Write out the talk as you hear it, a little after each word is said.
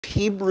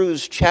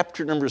Hebrews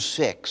chapter number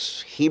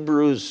 6.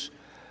 Hebrews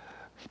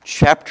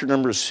chapter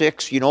number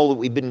 6. You know that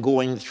we've been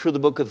going through the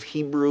book of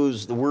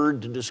Hebrews. The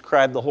word to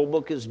describe the whole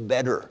book is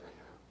better.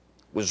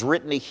 It was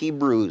written to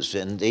Hebrews,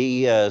 and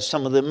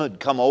some of them had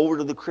come over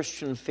to the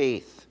Christian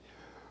faith.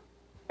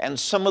 And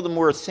some of them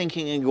were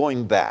thinking and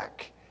going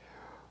back.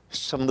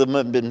 Some of them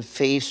have been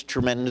faced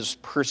tremendous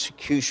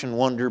persecution,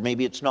 wonder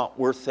maybe it's not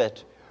worth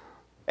it.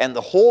 And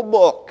the whole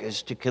book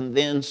is to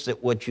convince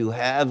that what you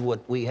have,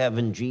 what we have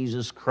in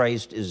Jesus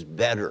Christ is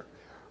better.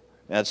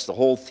 That's the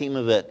whole theme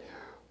of it.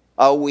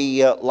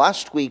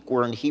 Last week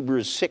were in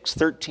Hebrews 6,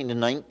 13 to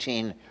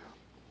 19.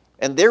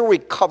 And there we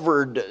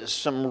covered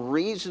some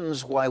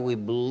reasons why we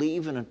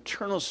believe in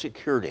eternal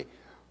security.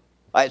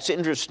 It's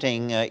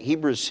interesting,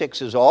 Hebrews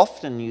 6 is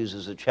often used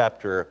as a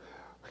chapter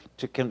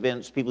to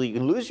convince people you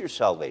can lose your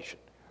salvation.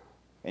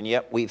 And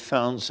yet we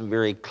found some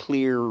very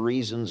clear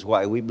reasons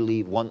why we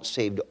believe once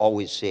saved,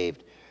 always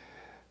saved.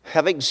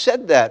 Having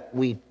said that,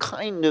 we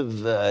kind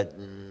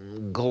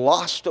of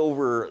glossed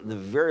over the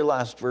very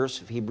last verse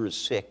of Hebrews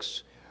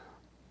 6.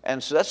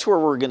 And so that's where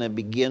we're going to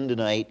begin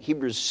tonight,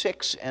 Hebrews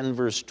 6 and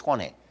verse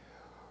 20.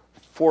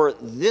 For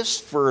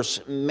this verse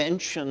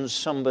mentions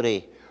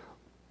somebody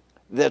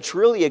that's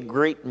really a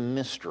great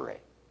mystery.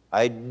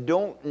 I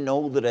don't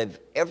know that I've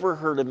ever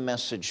heard a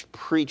message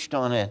preached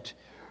on it.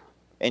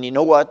 And you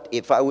know what?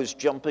 If I was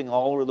jumping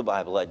all over the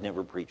Bible, I'd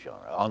never preach on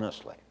it,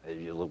 honestly.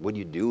 What do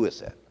you do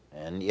with it?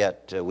 And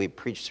yet we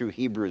preach through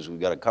Hebrews. We've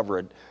got to cover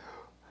it.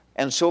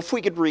 And so if we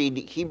could read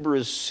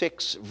Hebrews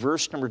 6,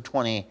 verse number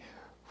 20,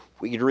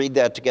 we could read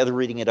that together,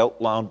 reading it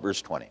out loud,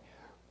 verse 20.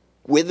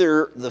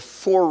 Whither the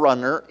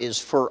forerunner is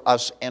for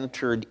us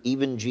entered,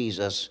 even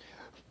Jesus,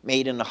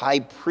 made an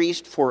high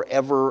priest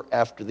forever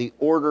after the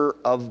order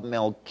of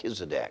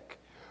Melchizedec.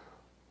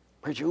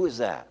 Preacher, who is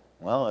that?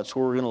 Well, that's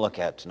what we're going to look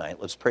at tonight.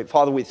 Let's pray.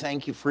 Father, we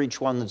thank you for each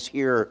one that's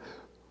here.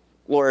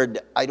 Lord,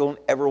 I don't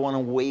ever want to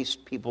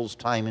waste people's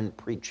time in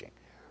preaching.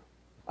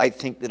 I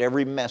think that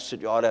every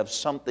message ought to have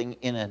something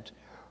in it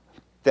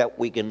that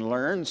we can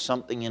learn,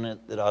 something in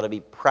it that ought to be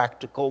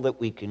practical,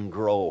 that we can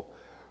grow.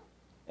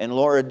 And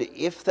Lord,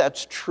 if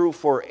that's true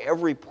for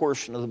every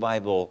portion of the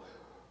Bible,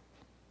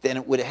 then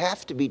it would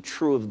have to be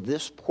true of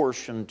this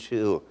portion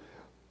too.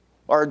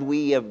 Lord,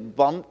 we have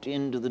bumped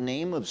into the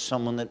name of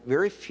someone that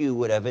very few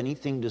would have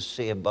anything to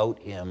say about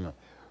him.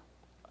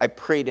 I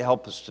pray to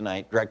help us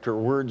tonight. Direct our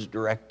words,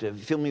 directive.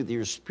 Fill me with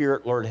your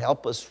Spirit, Lord.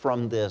 Help us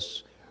from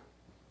this.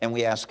 And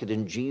we ask it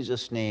in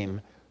Jesus'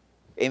 name.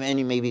 Amen.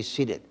 You may be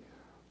seated.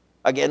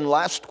 Again,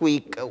 last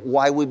week,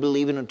 why we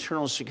believe in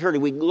eternal security.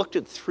 We looked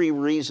at 3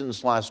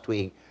 reasons last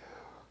week.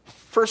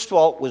 First of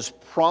all, it was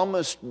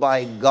promised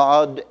by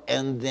God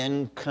and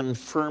then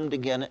confirmed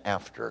again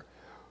after.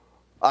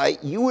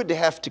 You would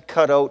have to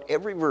cut out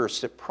every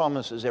verse that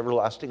promises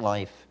everlasting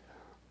life,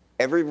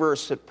 every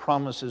verse that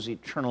promises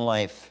eternal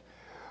life,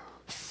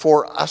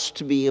 for us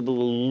to be able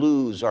to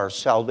lose our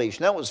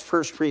salvation. That was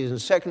first reason.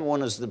 Second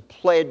one is the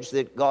pledge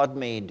that God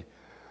made.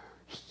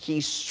 He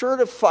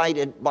certified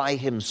it by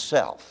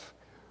himself.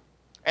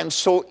 And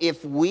so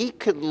if we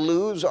could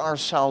lose our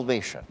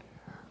salvation,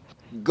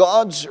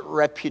 God's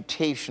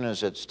reputation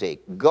is at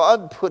stake.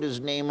 God put his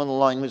name on the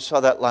line. We saw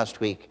that last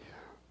week.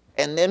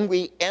 And then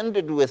we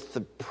ended with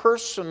the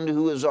person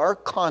who is our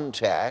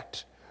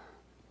contact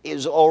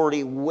is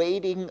already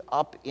waiting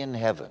up in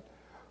heaven.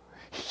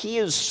 He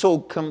is so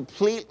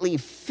completely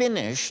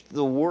finished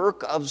the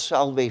work of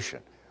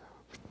salvation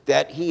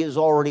that he is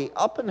already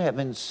up in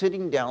heaven,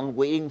 sitting down,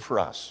 waiting for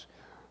us.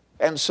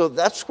 And so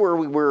that's where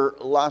we were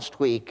last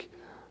week.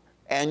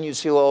 And you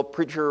say, well,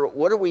 preacher,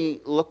 what are we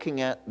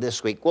looking at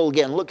this week? Well,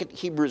 again, look at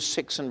Hebrews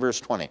 6 and verse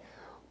 20.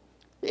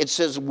 It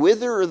says,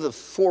 whither the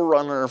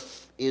forerunner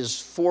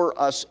is for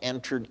us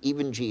entered,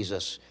 even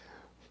Jesus,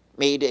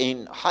 made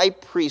a high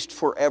priest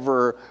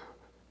forever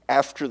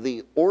after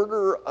the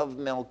order of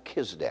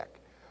Melchizedek.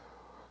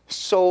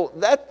 So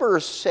that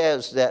verse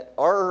says that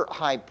our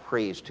high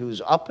priest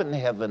who's up in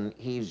heaven,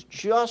 he's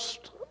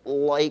just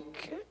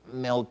like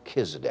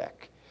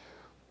Melchizedek.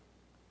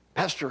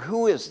 Pastor,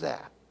 who is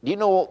that? Do you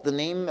know the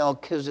name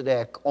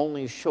Melchizedek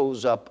only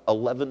shows up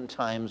 11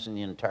 times in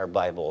the entire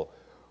Bible?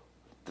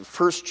 The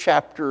first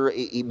chapter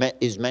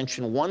is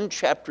mentioned, 1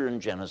 chapter in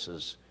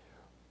Genesis,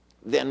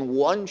 then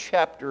 1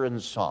 chapter in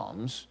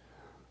Psalms,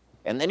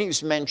 and then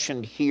he's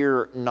mentioned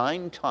here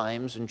 9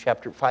 times in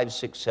chapter 5,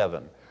 6,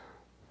 7.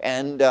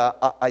 And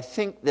I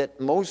think that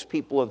most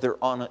people, if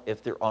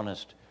they're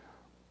honest,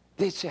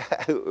 they say,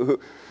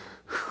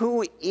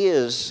 who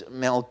is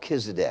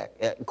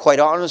Melchizedek? Quite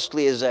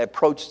honestly, as I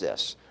approach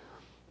this,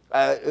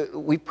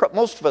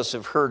 most of us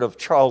have heard of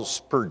Charles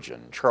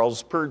Spurgeon. Charles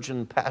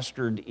Spurgeon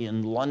pastored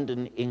in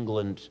London,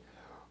 England.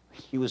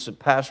 He was a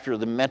pastor of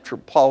the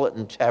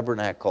Metropolitan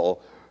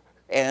Tabernacle.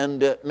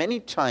 And many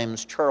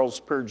times Charles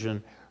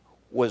Spurgeon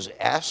was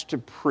asked to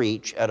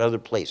preach at other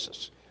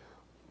places.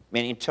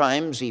 Many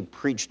times he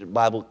preached at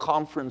Bible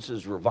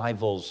conferences,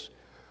 revivals.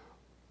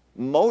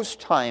 Most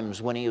times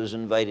when he was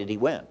invited, he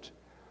went.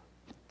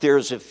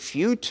 There's a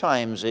few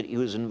times that he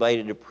was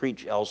invited to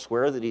preach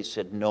elsewhere that he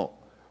said no.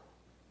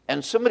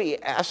 And somebody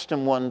asked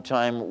him one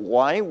time,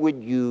 why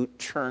would you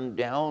turn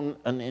down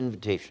an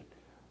invitation?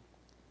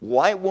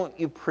 Why won't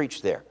you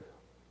preach there?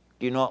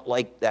 Do you not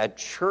like that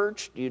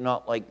church? Do you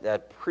not like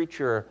that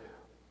preacher?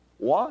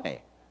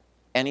 Why?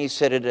 And he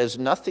said, it has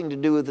nothing to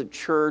do with the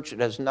church. It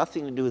has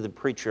nothing to do with the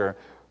preacher.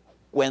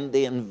 When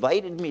they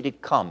invited me to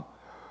come,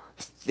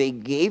 they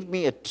gave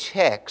me a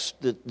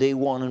text that they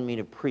wanted me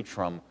to preach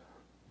from.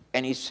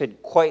 And he said,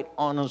 quite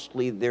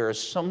honestly, there are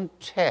some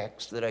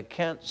texts that I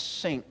can't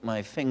sink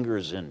my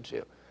fingers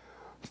into.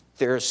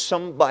 There are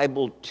some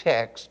Bible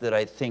texts that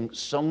I think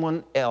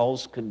someone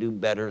else could do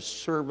better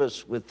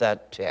service with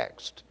that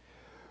text.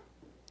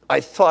 I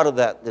thought of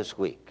that this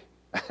week.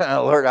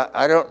 Lord,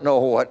 I don't know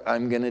what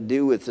I'm going to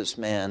do with this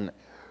man.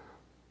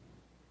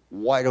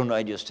 Why don't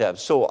I just have?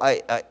 So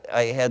I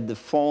had the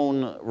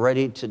phone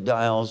ready to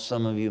dial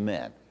some of you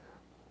men.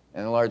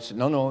 And the Lord said,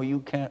 no,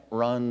 you can't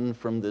run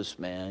from this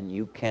man.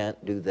 You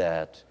can't do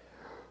that.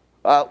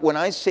 When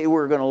I say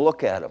we're going to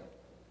look at him,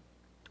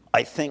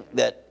 I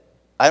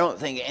don't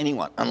think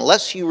anyone,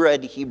 unless you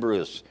read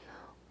Hebrews,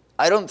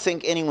 I don't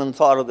think anyone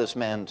thought of this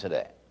man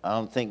today. I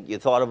don't think you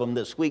thought of him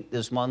this week,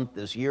 this month,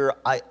 this year.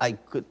 I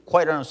could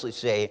quite honestly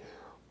say,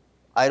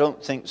 I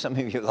don't think some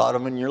of you thought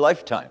of him in your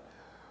lifetime.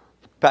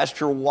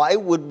 Pastor, why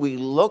would we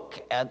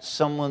look at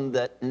someone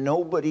that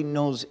nobody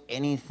knows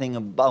anything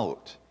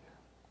about?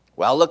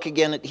 Well, look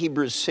again at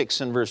Hebrews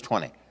 6 and verse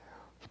 20.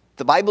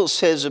 The Bible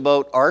says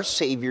about our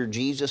Savior,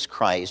 Jesus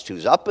Christ,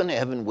 who's up in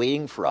heaven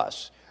waiting for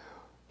us.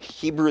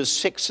 Hebrews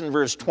 6 and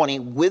verse 20,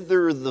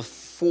 whither the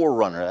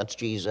forerunner, that's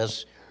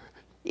Jesus,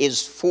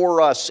 is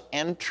for us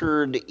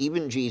entered,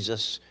 even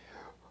Jesus,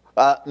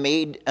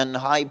 made an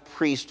high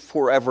priest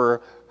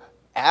forever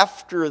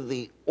after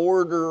the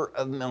order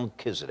of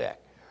Melchizedec.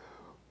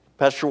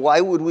 Pastor, why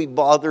would we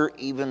bother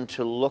even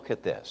to look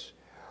at this?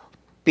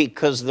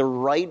 Because the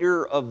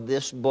writer of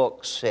this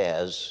book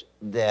says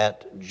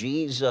that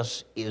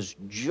Jesus is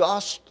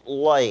just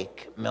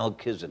like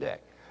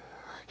Melchizedek.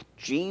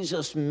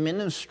 Jesus'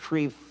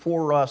 ministry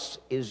for us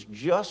is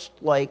just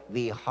like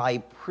the high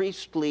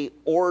priestly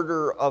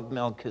order of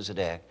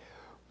Melchizedek.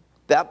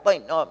 That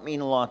might not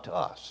mean a lot to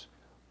us,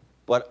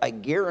 but I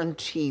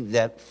guarantee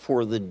that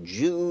for the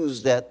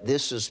Jews that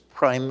this is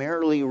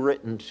primarily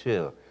written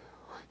to,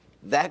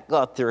 that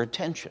got their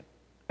attention.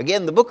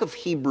 Again, the book of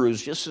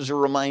Hebrews, just as a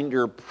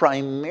reminder,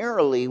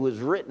 primarily was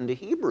written to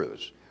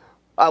Hebrews.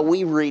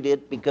 We read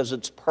it because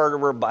it's part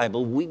of our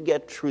Bible. We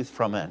get truth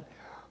from it.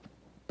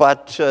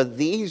 But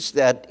these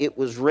that it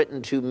was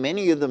written to,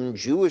 many of them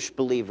Jewish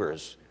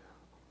believers,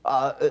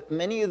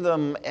 many of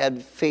them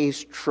had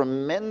faced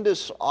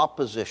tremendous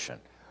opposition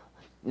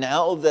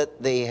now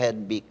that they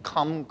had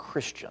become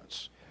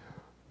Christians.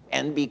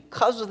 And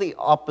because of the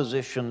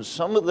opposition,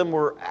 some of them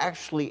were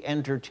actually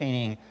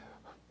entertaining,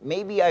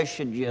 maybe I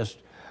should just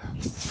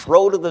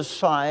throw to the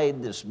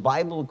side this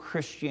Bible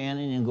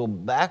Christianity and go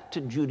back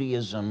to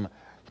Judaism,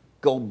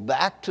 go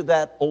back to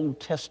that Old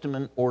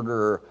Testament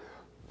order.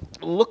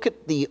 Look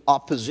at the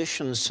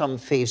opposition some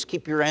face.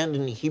 Keep your hand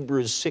in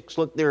Hebrews 6.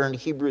 Look there in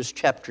Hebrews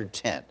chapter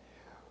 10.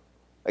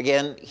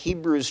 Again,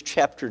 Hebrews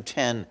chapter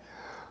 10.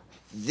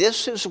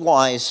 This is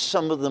why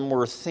some of them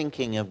were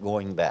thinking of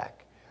going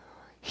back.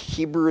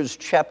 Hebrews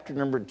chapter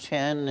number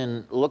 10,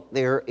 and look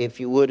there, if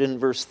you would, in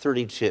verse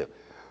 32.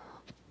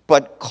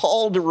 But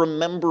call to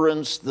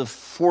remembrance the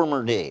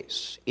former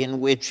days, in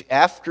which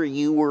after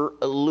you were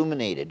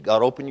illuminated,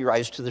 God opened your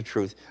eyes to the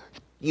truth,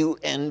 you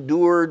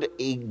endured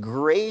a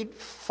great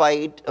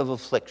fight of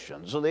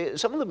affliction. So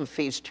some of them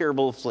faced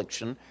terrible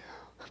affliction,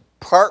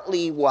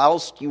 partly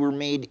whilst you were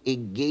made a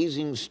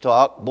gazing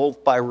stock,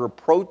 both by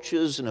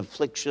reproaches and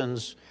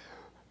afflictions,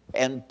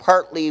 and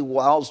partly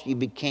whilst you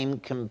became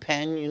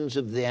companions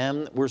of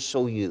them that were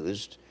so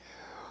used.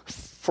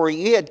 For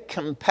ye had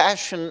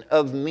compassion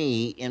of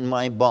me in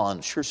my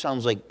bonds. Sure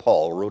sounds like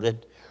Paul wrote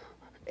it.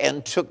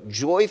 And took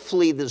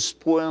joyfully the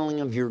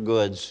spoiling of your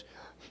goods,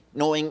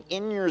 knowing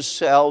in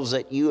yourselves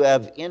that you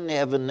have in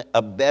heaven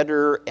a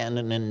better and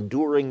an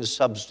enduring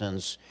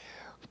substance.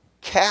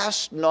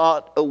 Cast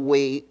not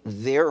away,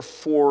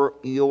 therefore,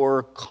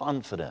 your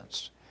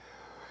confidence.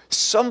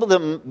 Some of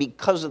them,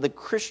 because of the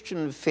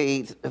Christian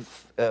faith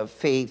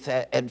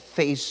had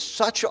faced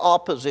such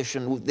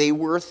opposition, they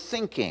were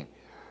thinking,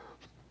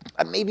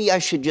 maybe I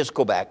should just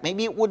go back.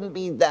 Maybe it wouldn't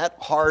be that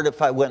hard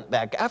if I went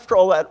back. After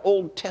all, that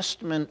Old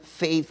Testament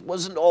faith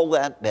wasn't all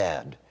that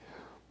bad.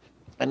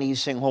 And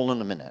he's saying, hold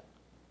on a minute.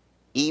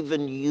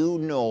 Even you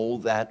know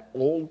that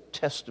Old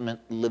Testament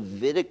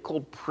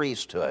Levitical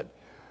priesthood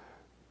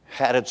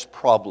had its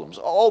problems.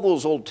 All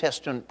those Old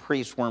Testament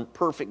priests weren't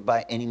perfect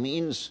by any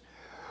means.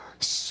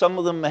 Some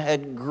of them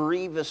had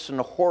grievous and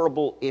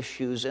horrible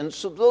issues. And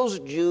so those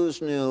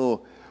Jews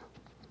knew,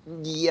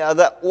 yeah,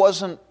 that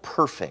wasn't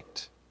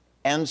perfect.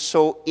 And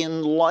so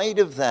in light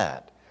of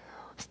that,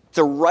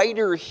 the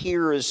writer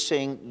here is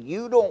saying,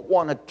 you don't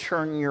want to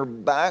turn your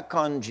back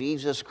on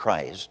Jesus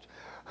Christ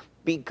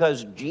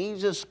because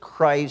Jesus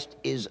Christ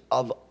is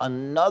of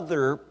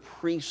another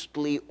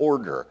priestly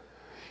order.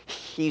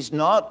 He's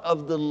not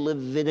of the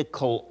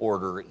Levitical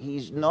order.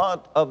 He's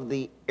not of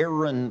the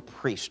Aaron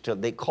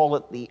priesthood. They call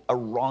it the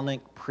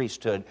Aaronic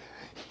priesthood.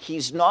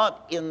 He's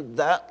not in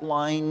that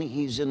line.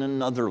 He's in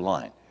another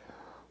line.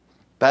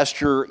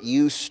 Pastor,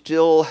 you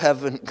still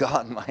haven't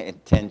got my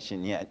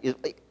attention yet.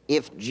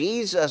 If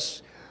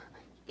Jesus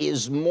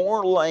is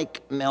more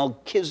like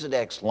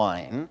Melchizedek's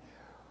line,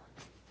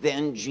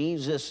 then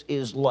Jesus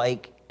is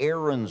like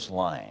Aaron's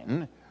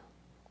line.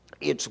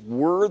 It's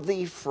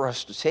worthy for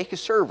us to take a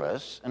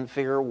service and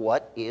figure,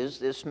 what is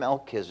this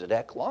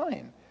Melchizedek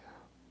line?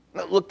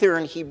 Now, look there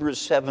in Hebrews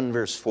 7,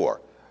 verse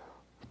 4.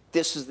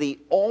 This is the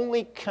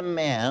only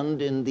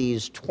command in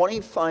these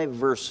 25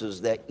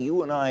 verses that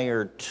you and I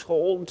are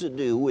told to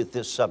do with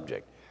this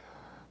subject.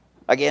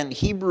 Again,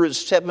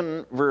 Hebrews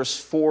 7, verse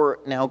 4,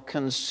 now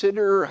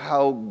consider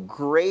how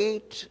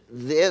great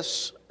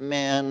this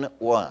man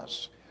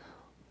was.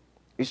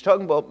 He's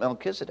talking about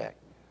Melchizedek.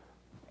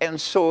 And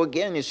so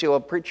again, you say, well,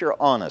 preacher,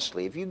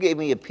 honestly, if you gave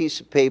me a piece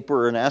of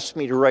paper and asked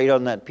me to write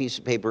on that piece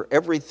of paper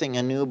everything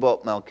I knew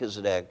about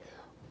Melchizedek,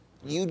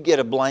 you'd get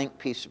a blank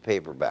piece of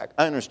paper back.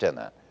 I understand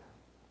that.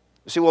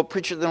 You say, well,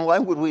 preacher, then why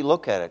would we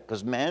look at it?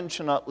 Because man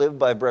shall not live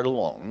by bread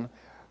alone,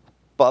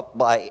 but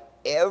by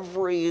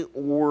every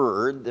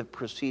word that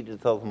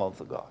proceedeth out of the mouth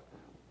of God.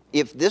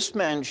 If this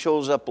man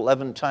shows up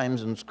 11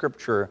 times in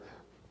Scripture,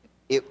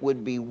 it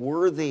would be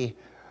worthy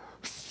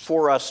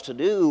for us to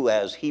do,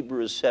 as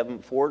Hebrews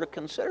 7:4, to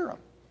consider him.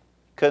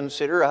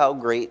 Consider how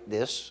great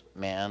this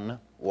man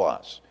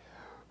was.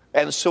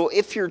 And so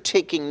if you're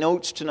taking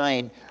notes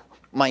tonight,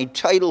 my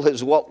title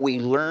is What We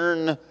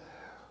Learn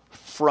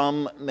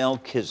from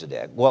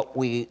Melchizedek. What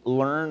we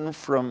learn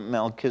from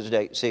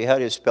Melchizedek. Say, how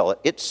do you spell it?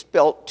 It's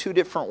spelled two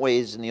different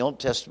ways in the Old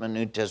Testament and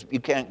New Testament. You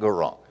can't go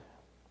wrong.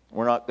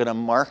 We're not going to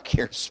mark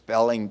your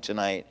spelling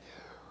tonight.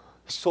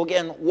 So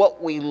again,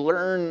 what we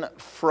learn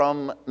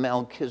from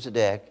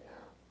Melchizedek,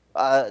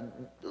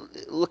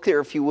 look there,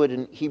 if you would,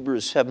 in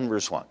Hebrews 7,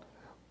 verse 1.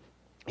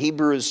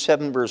 Hebrews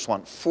 7, verse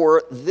 1.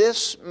 For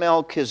this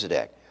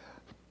Melchizedek,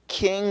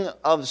 king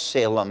of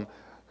Salem,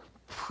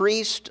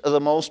 priest of the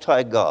Most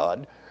High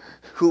God,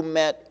 who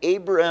met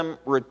Abraham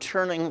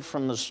returning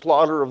from the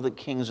slaughter of the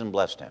kings and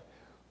blessed him.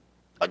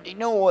 You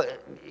know,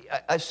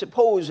 I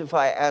suppose if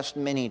I asked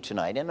many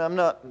tonight, and I'm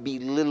not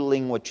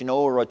belittling what you know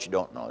or what you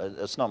don't know,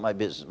 that's not my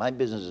business. My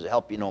business is to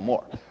help you know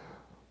more.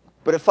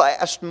 But if I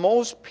asked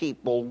most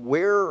people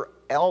where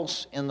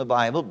else in the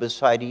Bible,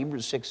 beside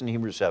Hebrews 6 and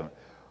Hebrews 7,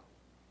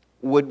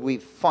 would we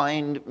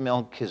find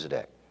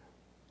Melchizedek?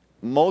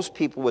 Most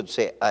people would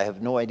say, I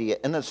have no idea,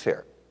 and that's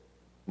fair.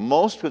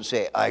 Most would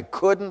say, I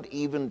couldn't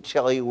even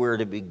tell you where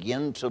to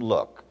begin to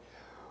look.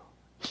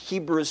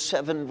 Hebrews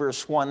 7,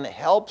 verse 1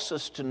 helps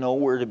us to know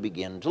where to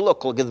begin to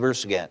look. Look at the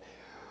verse again.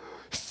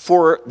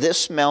 For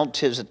this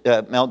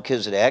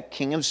Melchizedek,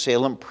 king of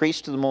Salem,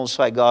 priest of the Most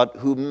High God,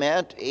 who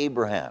met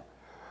Abraham.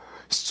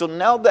 So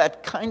now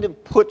that kind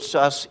of puts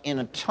us in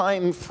a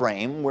time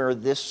frame where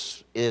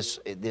this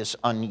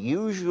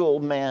unusual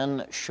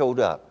man showed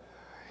up.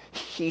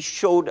 He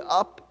showed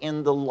up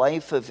in the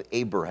life of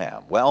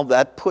Abraham. Well,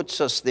 that puts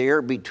us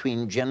there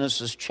between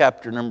Genesis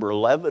chapter number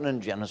 11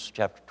 and Genesis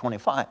chapter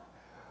 25.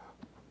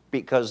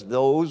 Because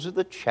those are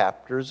the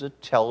chapters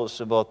that tell us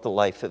about the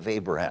life of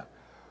Abraham.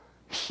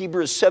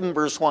 Hebrews 7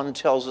 verse 1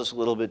 tells us a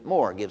little bit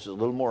more, gives us a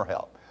little more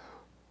help.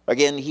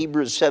 Again,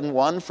 Hebrews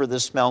 7:1, for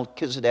this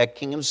Melchizedek,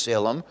 king of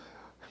Salem,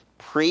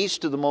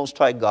 priest of the Most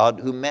High God,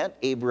 who met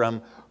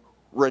Abraham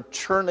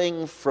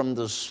returning from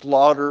the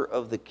slaughter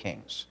of the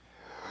kings.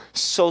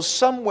 So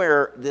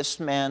somewhere this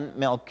man,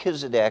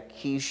 Melchizedek,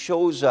 he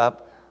shows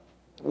up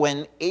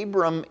when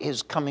Abram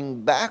is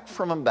coming back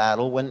from a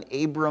battle, when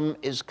Abram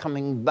is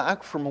coming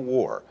back from a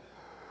war.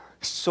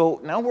 So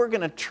now we're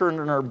going to turn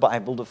in our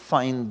Bible to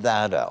find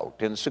that out.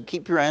 And so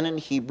keep your hand in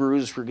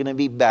Hebrews. We're going to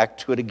be back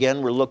to it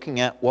again. We're looking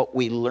at what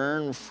we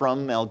learn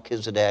from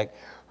Melchizedek.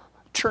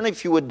 Turn,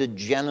 if you would, to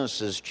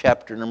Genesis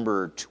chapter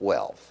number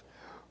 12.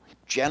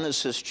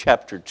 Genesis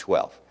chapter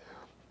 12.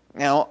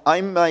 Now,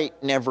 I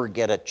might never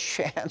get a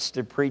chance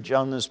to preach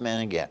on this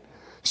man again.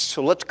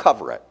 So let's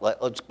cover it.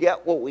 Let's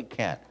get what we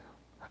can.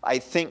 I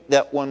think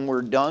that when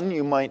we're done,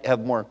 you might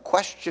have more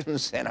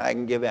questions than I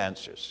can give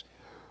answers.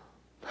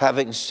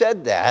 Having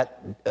said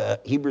that,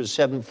 Hebrews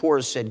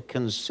 7:4 said,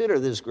 consider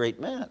this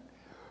great man.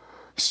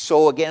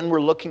 So again,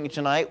 we're looking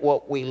tonight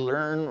what we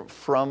learn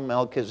from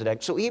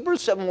Melchizedek. So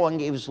Hebrews 7:1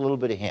 gave us a little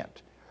bit of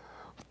hint.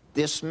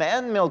 This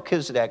man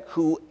Melchizedek,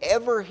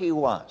 whoever he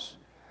was,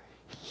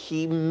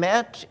 he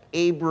met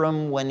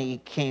Abram when he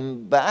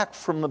came back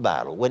from a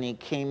battle, when he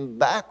came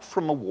back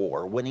from a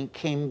war, when he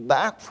came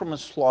back from a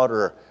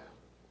slaughter.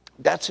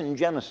 That's in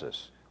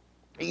Genesis.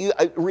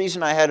 The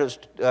reason I had us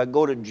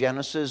go to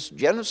Genesis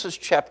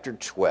chapter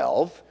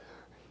 12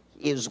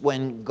 is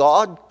when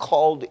God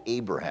called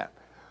Abraham.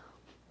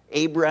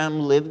 Abraham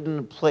lived in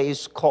a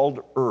place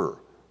called Ur.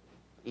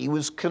 He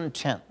was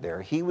content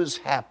there. He was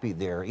happy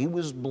there. He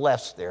was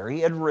blessed there.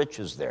 He had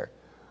riches there.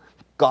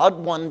 God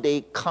one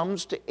day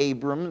comes to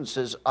Abram and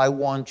says, I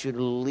want you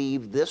to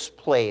leave this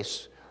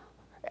place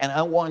and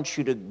I want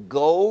you to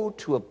go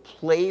to a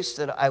place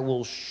that I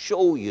will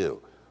show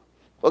you.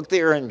 Look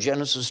there in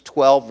Genesis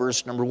 12,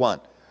 verse number 1.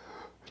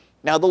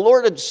 Now the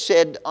Lord had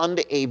said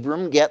unto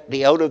Abram, get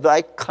thee out of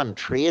thy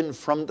country, and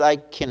from thy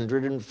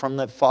kindred, and from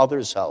thy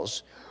father's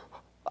house,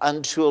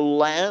 unto a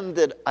land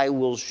that I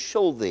will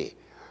show thee.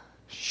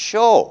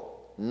 Show,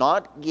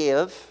 not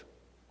give,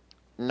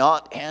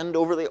 not hand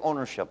over the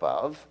ownership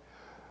of.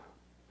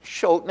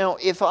 Show. Now,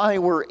 if I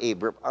were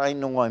Abram, I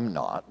know I'm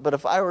not, but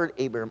if I were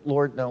Abram,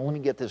 Lord, now let me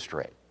get this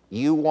straight.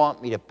 You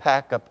want me to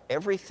pack up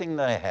everything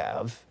that I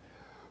have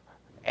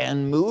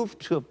and move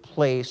to a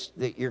place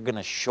that you're going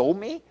to show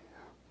me?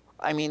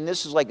 I mean,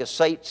 this is like a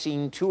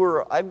sightseeing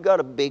tour. I've got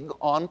a big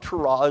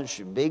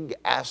entourage, big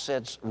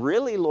assets.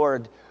 Really,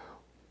 Lord?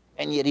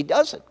 And yet he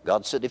does it.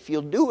 God said, if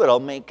you'll do it, I'll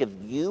make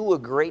of you a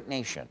great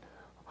nation.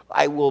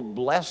 I will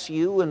bless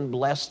you and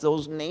bless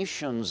those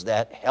nations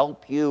that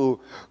help you.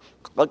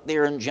 Look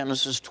there in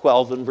Genesis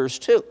 12 and verse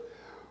 2.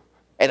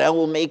 And I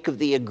will make of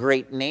thee a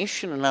great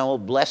nation, and I will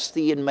bless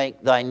thee and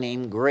make thy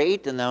name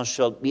great, and thou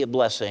shalt be a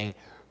blessing.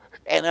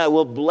 And I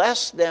will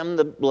bless them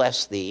that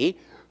bless thee,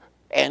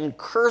 and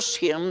curse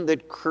him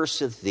that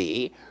curseth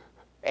thee.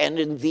 And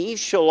in thee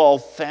shall all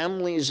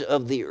families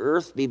of the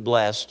earth be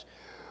blessed.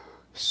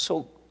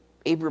 So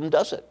Abram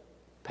does it.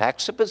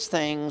 Packs up his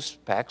things,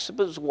 packs up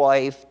his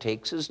wife,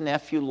 takes his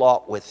nephew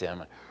Lot with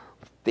him.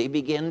 They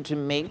begin to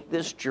make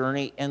this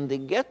journey, and they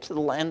get to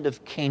the land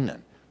of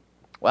Canaan.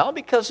 Well,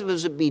 because of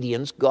his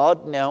obedience,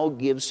 God now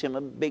gives him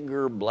a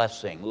bigger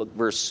blessing. Look,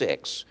 verse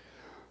 6.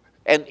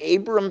 And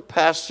Abram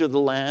passed through the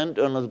land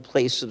unto the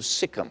place of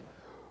Sichem,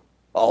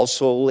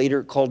 also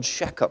later called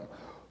Shechem,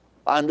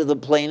 unto the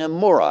plain of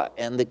Morah,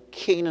 and the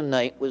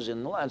Canaanite was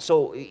in the land.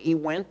 So he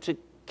went to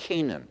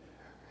Canaan.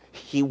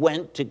 He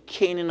went to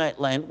Canaanite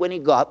land. When he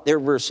got there,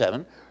 verse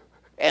 7,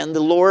 and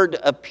the Lord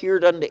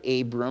appeared unto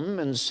Abram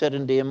and said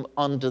unto him,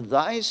 unto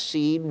thy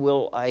seed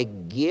will I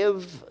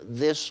give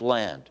this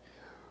land.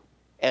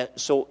 And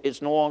so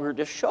it's no longer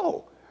to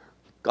show.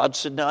 God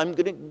said, now I'm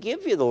going to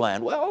give you the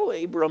land. Well,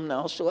 Abram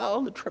now said,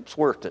 well, the trip's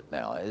worth it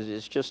now.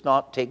 It's just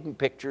not taking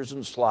pictures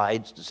and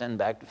slides to send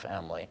back to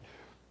family.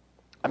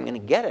 I'm going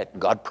to get it.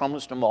 God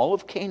promised him all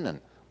of Canaan.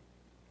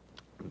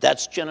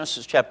 That's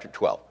Genesis chapter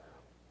 12.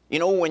 You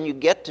know, when you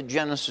get to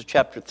Genesis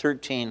chapter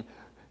 13,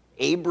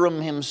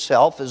 Abram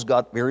himself has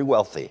got very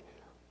wealthy.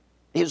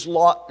 His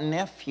Lot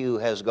nephew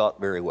has got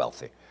very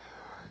wealthy.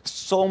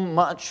 So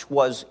much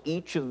was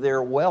each of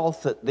their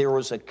wealth that there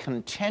was a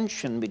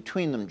contention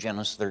between them,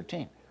 Genesis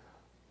 13.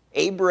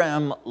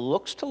 Abraham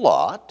looks to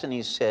Lot and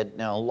he said,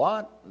 now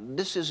Lot,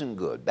 this isn't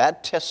good.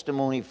 Bad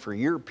testimony for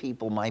your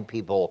people, my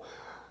people,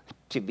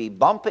 to be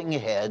bumping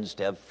heads,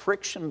 to have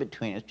friction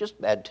between us, just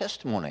bad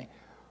testimony.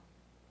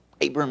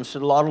 Abraham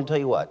said, Lot, I'll tell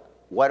you what,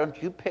 why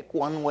don't you pick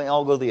one way,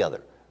 I'll go the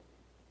other.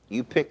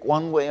 You pick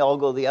one way, I'll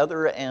go the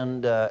other,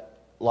 and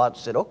Lot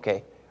said,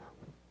 okay.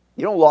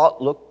 You know,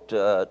 Lot looked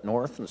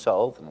north and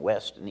south and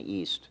west and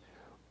east,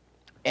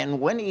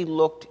 and when he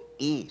looked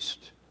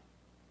east,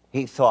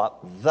 he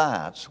thought,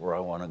 that's where I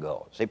want to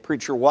go. Say,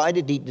 preacher, why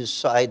did he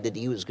decide that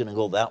he was going to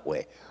go that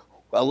way?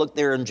 Well, look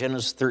there in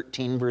Genesis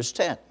 13, verse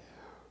 10.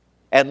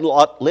 And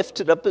Lot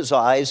lifted up his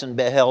eyes and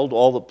beheld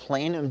all the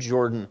plain of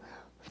Jordan,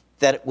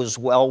 that it was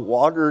well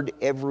watered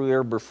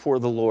everywhere before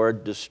the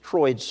Lord,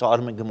 destroyed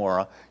Sodom and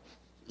Gomorrah,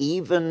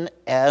 even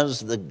as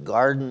the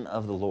garden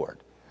of the Lord.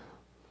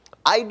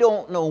 I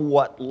don't know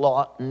what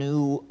Lot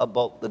knew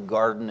about the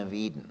Garden of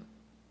Eden,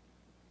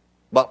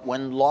 but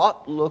when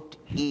Lot looked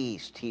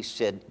east, he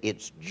said,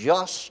 it's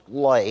just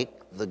like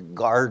the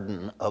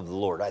garden of the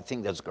Lord. I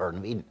think that's Garden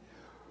of Eden.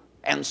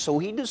 And so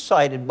he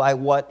decided by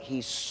what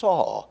he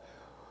saw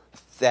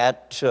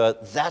that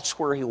that's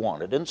where he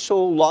wanted. And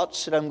so Lot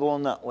said, I'm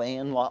going that way,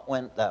 and Lot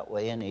went that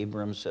way, and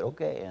Abram said,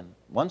 okay. And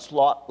once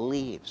Lot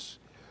leaves,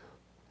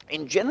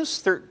 in Genesis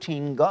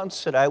 13, God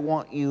said, I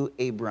want you,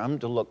 Abram,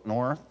 to look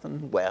north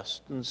and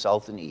west and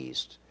south and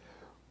east.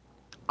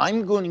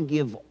 I'm going to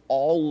give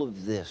all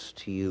of this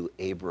to you,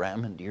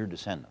 Abram, and to your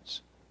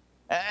descendants.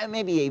 And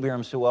maybe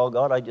Abram said, well,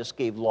 God, I just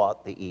gave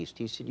Lot the east.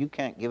 He said, you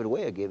can't give it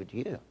away, I gave it to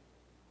you.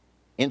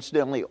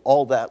 Incidentally,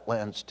 all that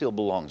land still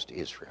belongs to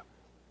Israel.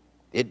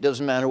 It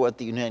doesn't matter what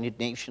the United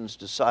Nations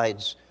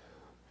decides.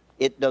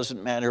 It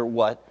doesn't matter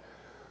what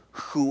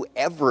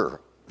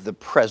whoever the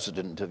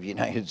President of the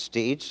United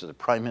States or the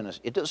Prime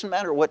Minister, it doesn't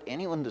matter what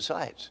anyone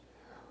decides.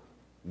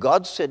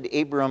 God said to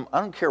Abram,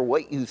 I don't care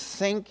what you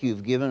think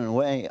you've given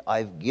away,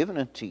 I've given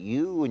it to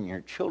you and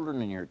your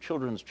children and your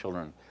children's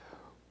children.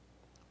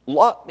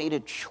 Lot made a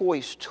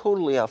choice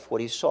totally off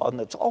what he saw, and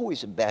that's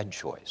always a bad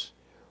choice.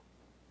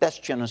 That's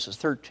Genesis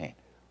 13.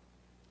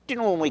 Do you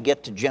know when we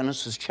get to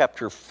Genesis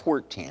chapter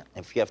 14,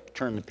 if you have to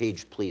turn the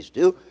page, please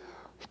do.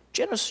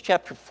 Genesis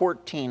chapter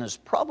 14 is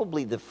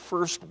probably the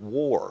first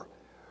war,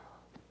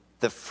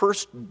 the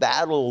first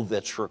battle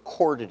that's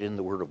recorded in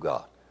the Word of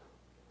God.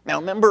 Now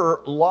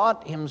remember,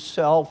 Lot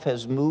himself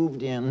has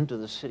moved into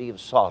the city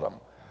of Sodom.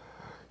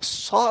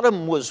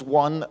 Sodom was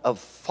one of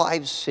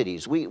 5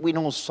 cities. We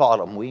know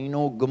Sodom, we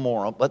know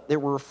Gomorrah, but there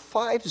were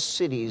 5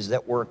 cities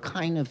that were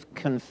kind of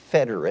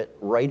confederate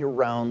right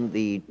around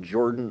the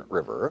Jordan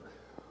River.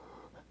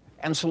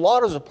 And so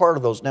Lot is a part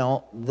of those.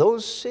 Now,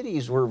 those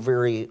cities were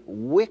very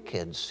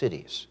wicked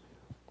cities.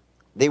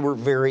 They were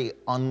very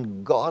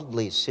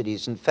ungodly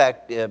cities. In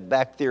fact,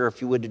 back there,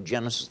 if you would, to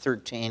Genesis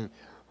 13,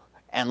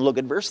 and look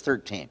at verse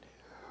 13.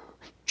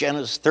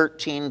 Genesis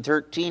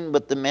 13:13,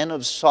 but the men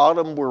of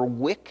Sodom were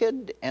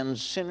wicked and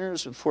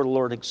sinners before the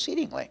Lord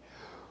exceedingly.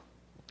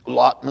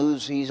 Lot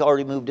moves, he's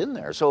already moved in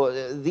there.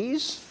 So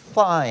these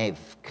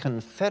 5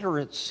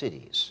 confederate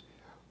cities,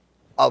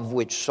 of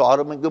which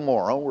Sodom and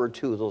Gomorrah were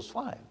 2 of those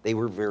 5. They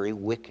were very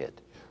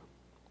wicked.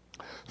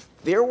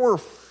 There were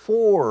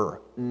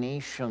 4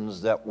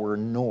 nations that were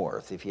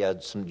north. If you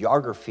had some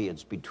geography,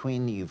 it's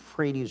between the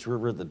Euphrates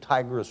River, the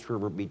Tigris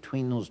River.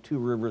 Between those 2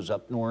 rivers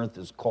up north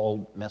is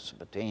called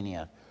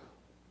Mesopotamia.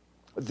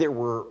 There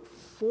were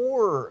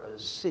 4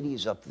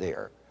 cities up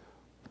there.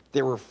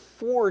 There were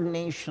 4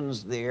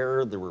 nations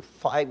there. There were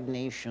 5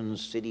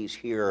 nations, cities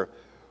here.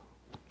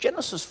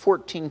 Genesis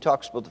 14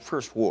 talks about the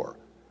first war.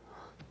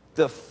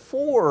 The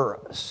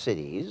 4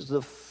 cities,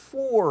 the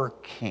 4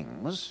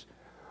 kings,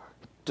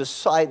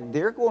 decide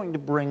they're going to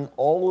bring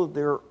all of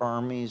their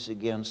armies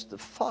against the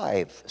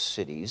 5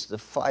 cities, the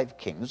 5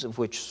 kings, of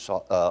which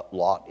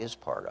Lot is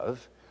part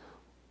of.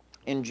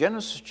 In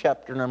Genesis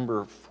chapter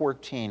number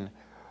 14,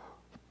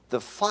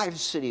 the 5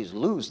 cities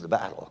lose the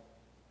battle.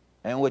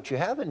 And what you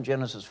have in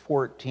Genesis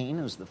 14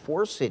 is the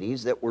 4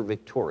 cities that were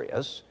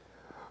victorious.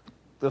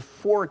 The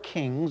 4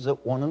 kings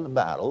that won in the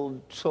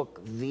battle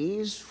took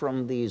these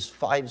from these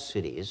 5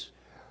 cities,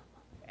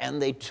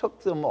 and they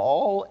took them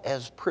all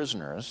as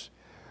prisoners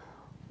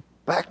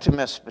back to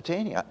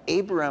Mesopotamia.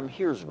 Abraham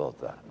hears about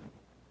that.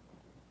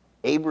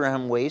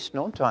 Abraham wastes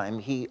no time.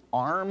 He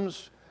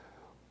arms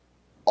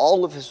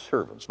all of his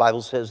servants. The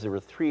Bible says there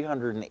were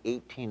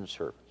 318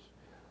 servants.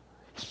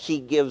 He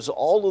gives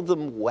all of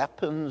them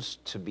weapons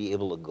to be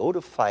able to go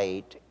to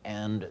fight,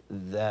 and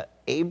that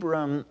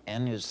Abram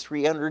and his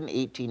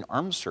 318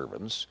 armed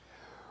servants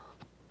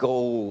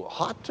go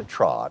hot to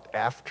trot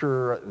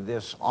after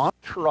this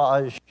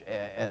entourage,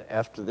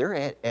 after their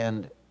head.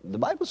 And the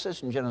Bible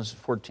says in Genesis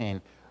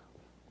 14,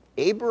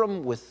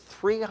 Abram with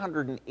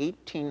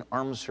 318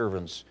 armed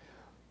servants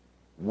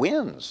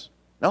wins.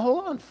 Now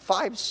hold on,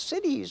 5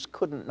 cities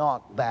couldn't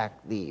knock back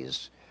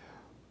these.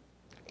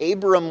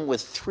 Abram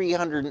with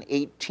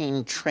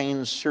 318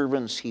 trained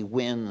servants, he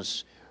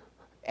wins.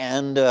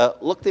 And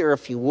look there,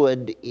 if you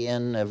would,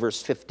 in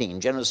verse 15,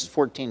 Genesis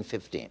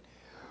 14:15.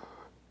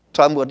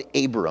 Talking about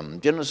Abram.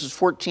 Genesis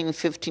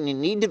 14:15,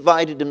 and he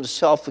divided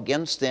himself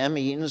against them,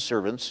 he and his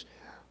servants,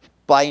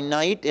 by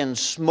night, and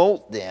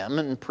smote them,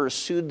 and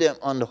pursued them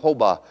unto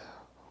Hobah,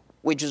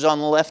 which is on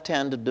the left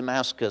hand of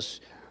Damascus.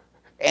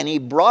 And he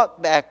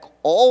brought back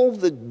all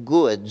the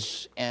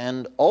goods,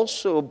 and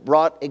also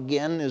brought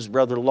again his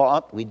brother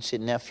Lot, we'd say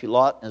nephew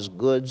Lot, and his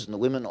goods, and the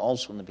women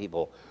also and the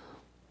people.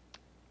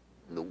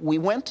 We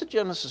went to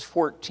Genesis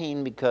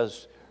 14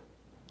 because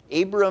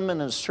Abram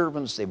and his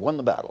servants, they won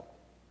the battle.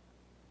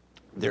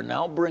 They're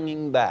now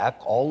bringing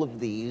back all of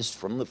these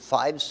from the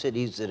 5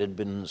 cities that had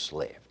been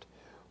enslaved.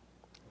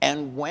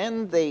 And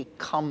when they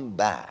come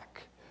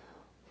back,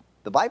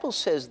 the Bible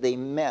says they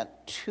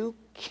met 2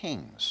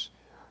 kings.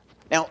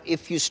 Now,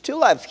 if you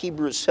still have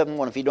Hebrews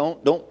 7:1, if you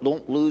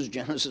don't lose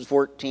Genesis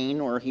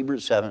 14 or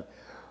Hebrews 7.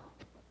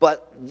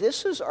 But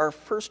this is our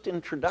first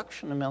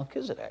introduction to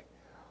Melchizedek.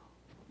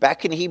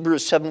 Back in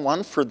Hebrews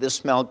 7:1, for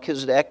this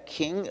Melchizedek,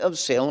 king of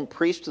Salem,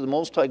 priest of the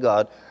Most High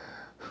God,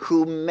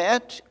 who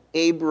met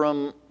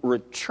Abram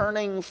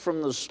returning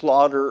from the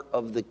slaughter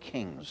of the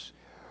kings.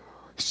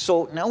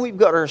 So now we've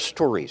got our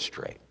story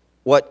straight.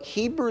 What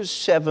Hebrews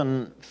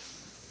 7,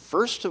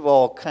 first of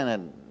all, kind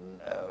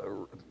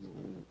of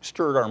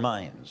stirred our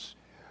minds,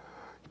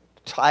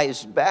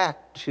 ties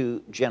back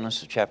to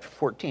Genesis chapter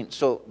 14.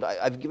 So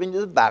I've given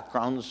you the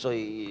background so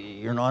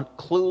you're not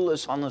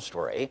clueless on the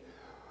story.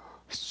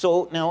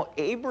 So now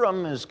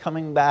Abram is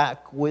coming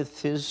back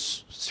with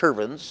his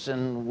servants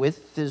and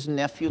with his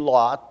nephew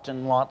Lot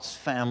and Lot's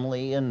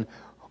family and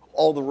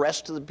all the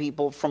rest of the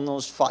people from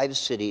those 5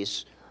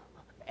 cities.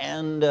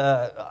 And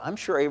I'm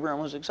sure Abram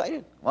was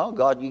excited. Well,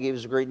 God, you gave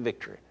us a great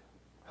victory.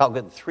 How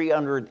could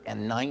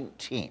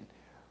 319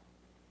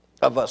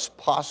 of us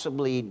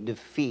possibly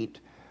defeat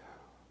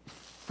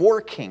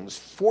 4 kings,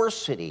 4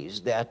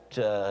 cities that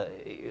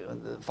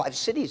the 5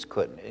 cities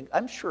couldn't?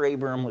 I'm sure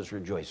Abram was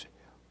rejoicing.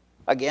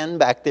 Again,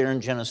 back there in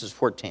Genesis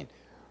 14.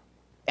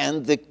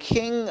 And the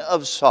king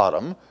of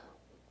Sodom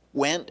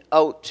went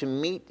out to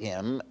meet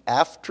him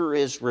after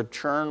his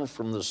return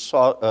from the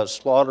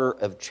slaughter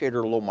of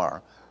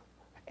Chedorlaomer,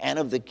 and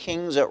of the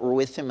kings that were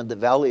with him in the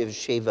valley of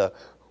Sheva,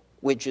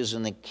 which is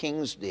in the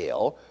king's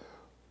dale.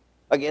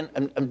 Again,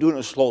 I'm doing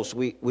it slow so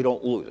we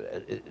don't lose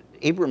it.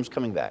 Abram's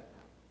coming back.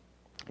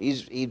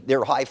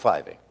 They're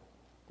high-fiving.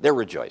 They're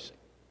rejoicing.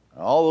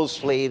 All those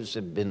slaves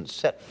have been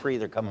set free.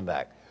 They're coming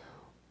back.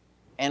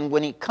 And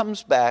when he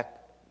comes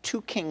back,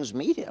 2 kings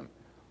meet him.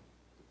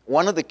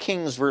 One of the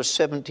kings, verse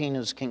 17,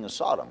 is king of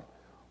Sodom.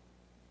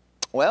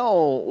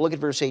 Well, look at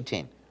verse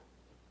 18.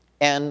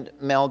 And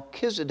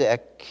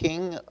Melchizedec,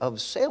 king of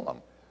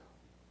Salem.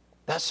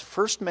 That's the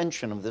first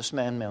mention of this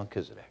man,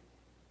 Melchizedec.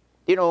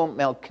 You know,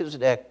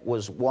 Melchizedek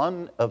was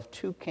one of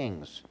two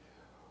kings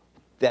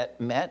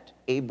that met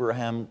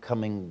Abraham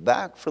coming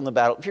back from the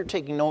battle. If you're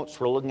taking notes,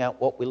 we're looking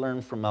at what we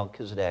learned from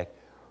Melchizedek.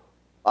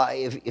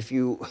 If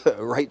you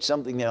write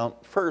something down,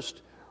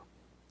 first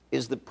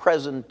is the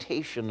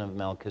presentation of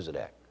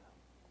Melchizedek.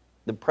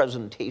 The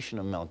presentation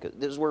of Melchizedek.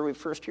 This is where we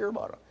first hear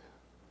about him.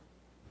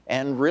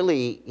 And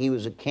really, he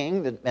was a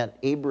king that met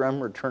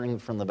Abraham returning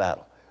from the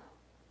battle.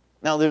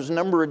 Now, there's a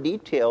number of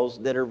details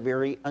that are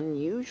very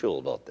unusual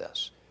about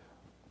this.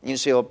 You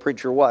say, well,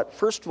 preacher, what?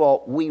 First of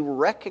all, we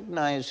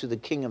recognize who the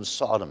king of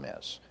Sodom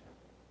is.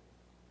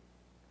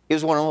 He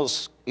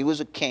was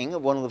a king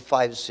of one of the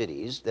 5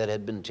 cities that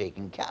had been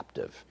taken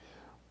captive.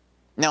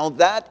 Now,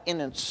 that in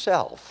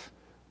itself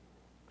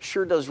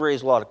sure does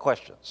raise a lot of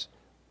questions.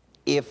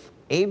 If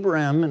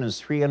Abraham and his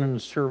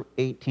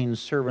 318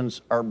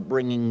 servants are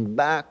bringing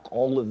back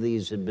all of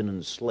these who had been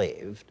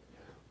enslaved,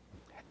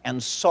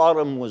 and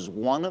Sodom was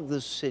one of the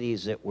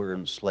cities that were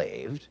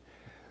enslaved,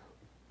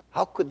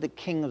 how could the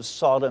king of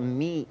Sodom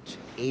meet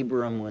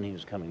Abram when he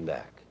was coming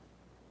back?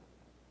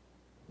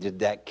 Did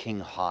that king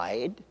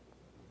hide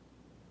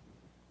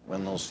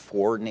when those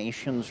 4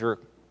 nations are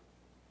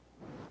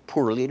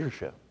poor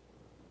leadership?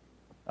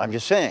 I'm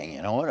just saying,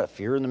 you know what, if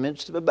you're in the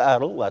midst of a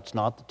battle, that's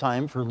not the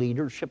time for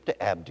leadership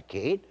to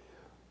abdicate.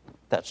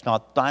 That's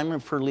not the time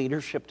for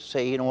leadership to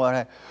say, you know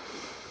what,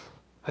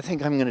 I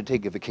think I'm going to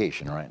take a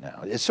vacation right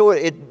now. So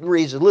it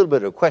raises a little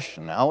bit of a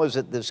question now. Is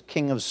it this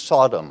king of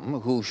Sodom,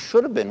 who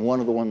should have been one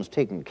of the ones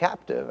taken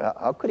captive,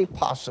 how could he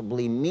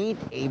possibly meet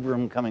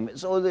Abram coming back?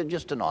 So it's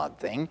just an odd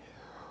thing.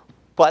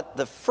 But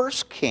the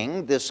first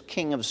king, this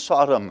king of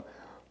Sodom,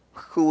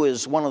 who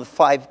is one of the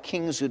 5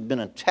 kings who'd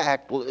been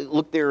attacked,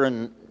 look there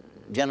in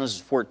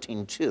Genesis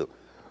 14:2.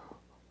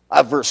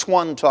 Verse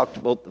 1 talked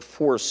about the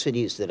 4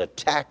 cities that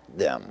attacked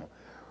them.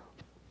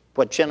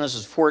 But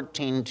Genesis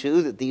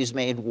 14:2, that these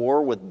made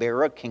war with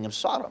Bera, king of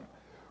Sodom.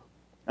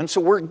 And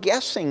so we're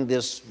guessing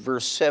this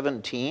verse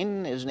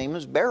 17, his name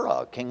is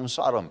Bera, king of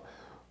Sodom.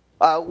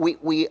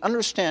 We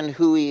understand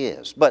who he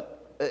is,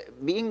 but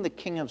being the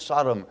king of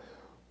Sodom,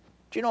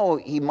 do you know,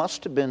 he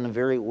must have been a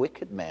very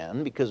wicked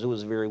man because it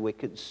was a very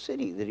wicked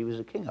city that he was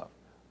a king of.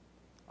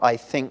 I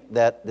think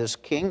that this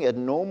king had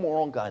no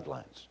moral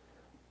guidelines.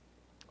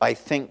 I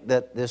think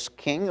that this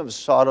king of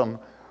Sodom,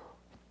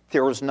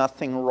 there was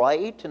nothing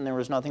right and there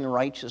was nothing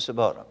righteous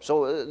about him.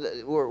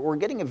 So we're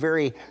getting a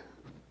very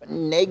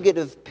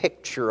negative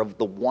picture of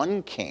the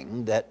one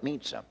king that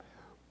meets him.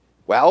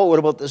 Well, what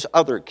about this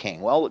other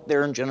king? Well, look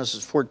there in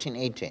Genesis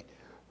 14:18.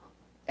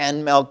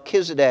 And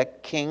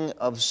Melchizedek, king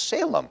of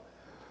Salem.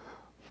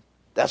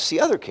 That's the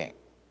other king.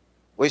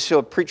 We say,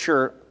 so,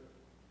 preacher,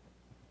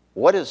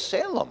 what is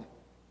Salem?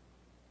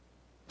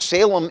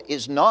 Salem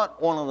is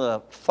not one of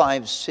the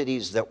 5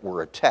 cities that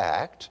were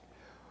attacked.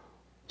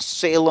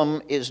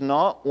 Salem is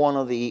not one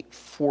of the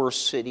 4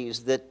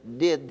 cities that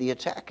did the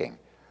attacking.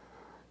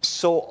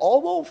 So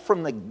although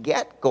from the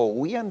get-go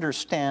we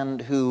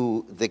understand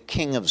who the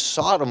king of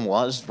Sodom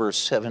was, verse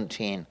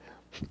 17,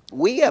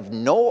 we have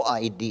no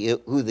idea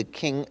who the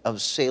king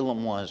of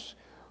Salem was.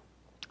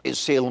 Is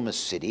Salem a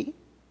city?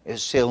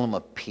 Is Salem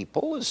a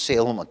people? Is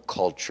Salem a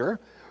culture?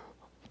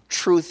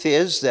 Truth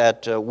is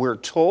that we're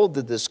told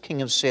that this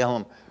king of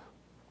Salem,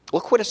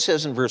 look what it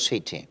says in verse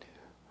 18.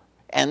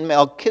 And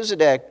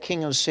Melchizedek,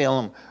 king of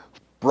Salem,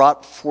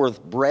 brought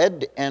forth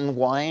bread and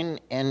wine,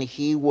 and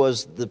he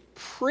was the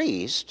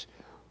priest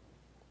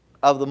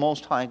of the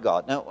Most High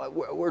God. Now,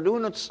 we're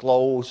doing it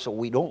slow so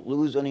we don't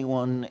lose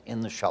anyone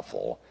in the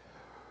shuffle.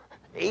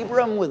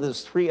 Abram, with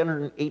his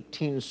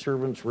 318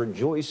 servants,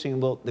 rejoicing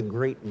about the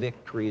great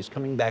victories,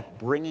 coming back,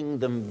 bringing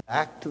them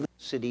back to the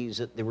cities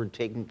that they were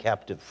taken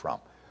captive from.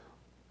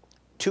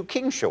 2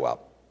 kings show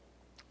up.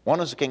 One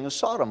is the king of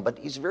Sodom, but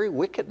he's a very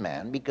wicked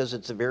man because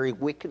it's a very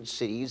wicked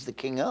city he's the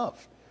king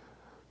of.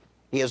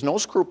 He has no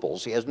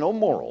scruples. He has no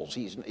morals.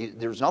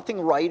 There's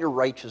nothing right or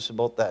righteous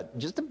about that.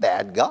 Just a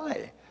bad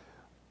guy.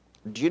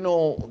 Do you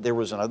know there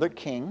was another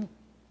king?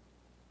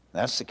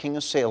 That's the king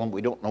of Salem.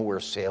 We don't know where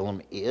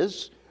Salem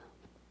is.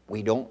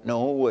 We don't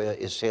know,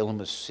 is Salem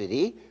a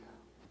city?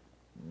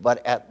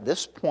 But at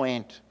this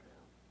point,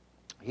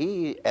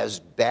 he, as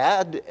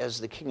bad as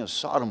the king of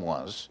Sodom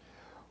was,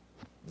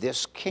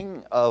 this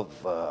king of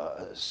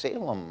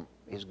Salem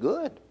is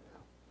good.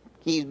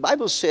 The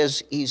Bible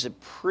says he's a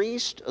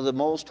priest of the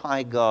Most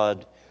High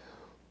God.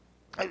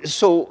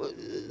 So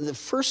the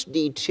first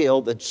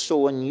detail that's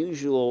so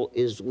unusual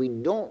is we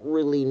don't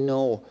really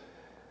know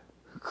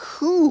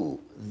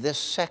who this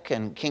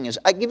second king is.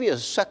 I give you a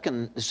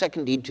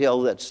second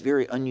detail that's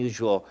very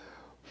unusual.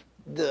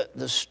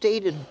 The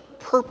stated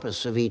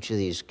purpose of each of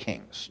these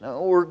kings.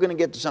 Now we're going to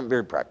get to something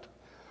very practical.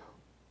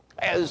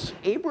 As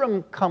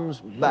Abram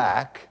comes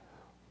back,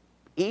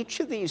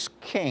 each of these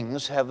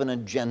kings have an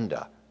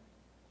agenda.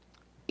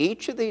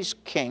 Each of these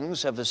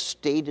kings have a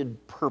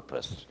stated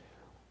purpose.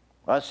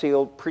 I say,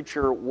 oh,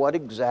 preacher, what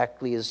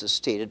exactly is the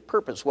stated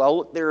purpose? Well,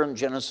 look there in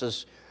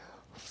Genesis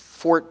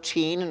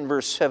 14 and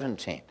verse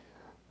 17.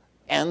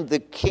 And the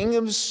king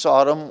of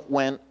Sodom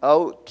went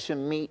out to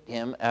meet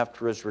him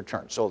after his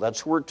return. So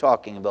that's what we're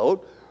talking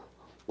about.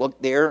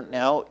 Look there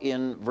now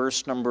in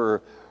verse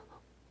number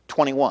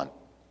 21.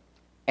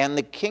 And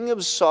the king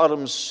of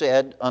Sodom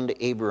said unto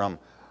Abram,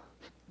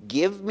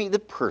 give me the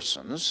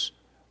persons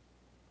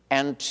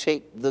and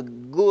take the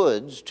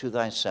goods to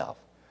thyself.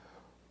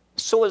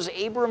 So as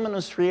Abram and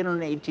his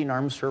 318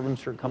 armed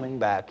servants are coming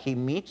back, he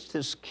meets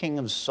this king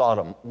of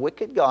Sodom,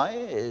 wicked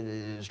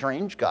guy,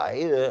 strange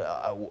guy,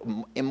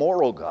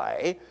 immoral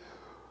guy.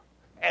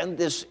 And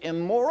this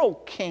immoral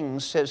king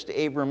says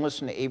to Abram,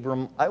 listen,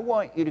 Abram, I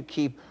want you to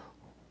keep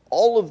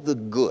all of the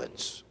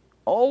goods,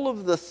 all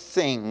of the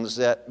things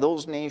that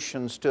those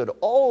nations stood,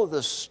 all of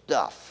the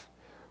stuff.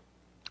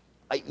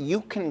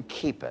 You can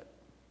keep it.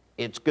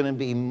 It's going to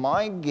be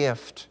my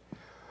gift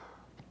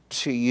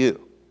to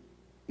you.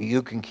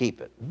 You can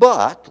keep it.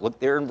 But, look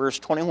there in verse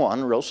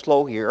 21, real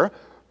slow here.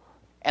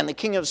 And the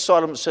king of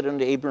Sodom said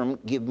unto Abram,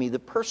 give me the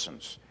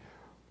persons.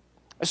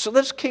 So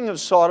this king of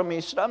Sodom, he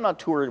said, I'm not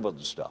too worried about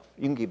the stuff.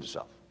 You can keep the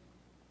stuff.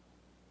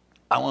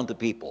 I want the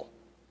people.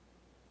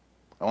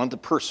 I want the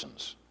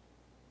persons.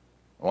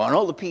 I want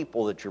all the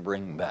people that you're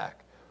bringing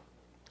back.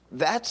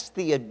 That's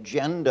the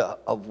agenda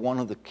of one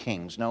of the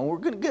kings. Now, we're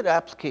going to get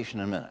application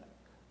in a minute.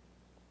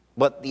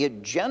 But the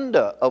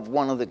agenda of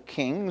one of the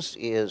kings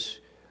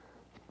is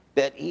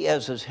that he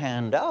has his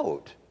hand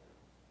out.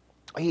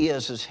 He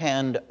has his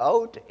hand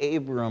out to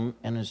Abram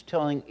and is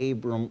telling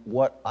Abram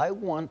what I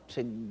want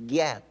to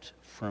get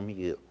from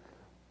you.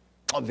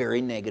 A very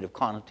negative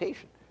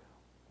connotation.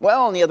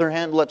 Well, on the other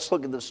hand, let's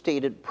look at the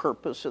stated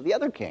purpose of the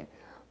other king.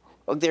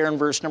 Look there in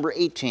verse number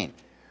 18.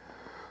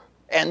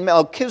 And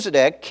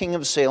Melchizedek, king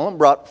of Salem,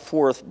 brought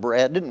forth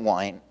bread and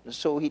wine.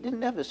 So he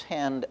didn't have his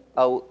hand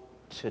out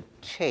to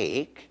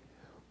take.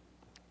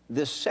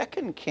 The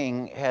second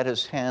king had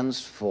his hands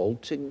full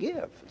to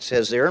give. It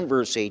says there in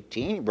verse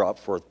 18, he brought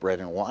forth bread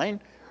and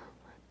wine,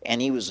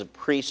 and he was a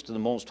priest of the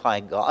Most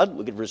High God.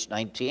 Look at verse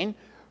 19.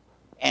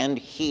 And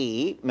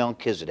he,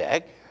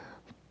 Melchizedek,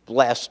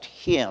 blessed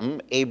him,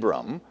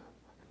 Abram,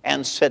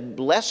 and said,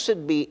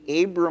 blessed be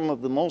Abram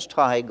of the Most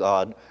High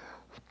God,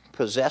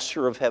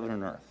 possessor of heaven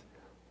and earth.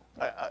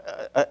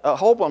 I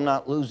hope I'm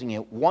not losing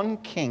it. One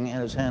king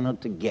had his hand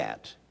out to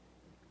get.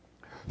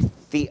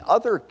 The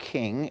other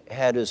king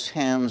had his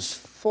hands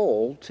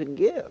full to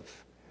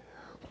give.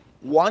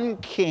 One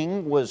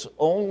king was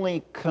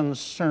only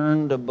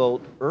concerned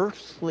about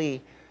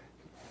earthly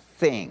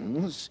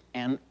things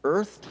and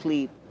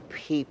earthly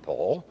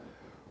people.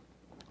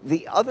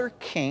 The other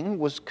king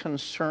was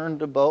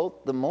concerned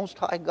about the Most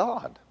High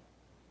God.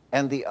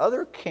 And the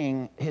other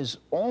king, his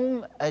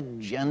own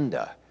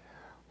agenda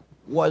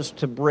was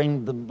to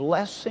bring the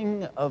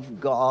blessing of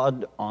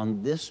God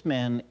on this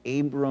man,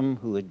 Abram,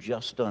 who had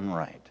just done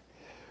right.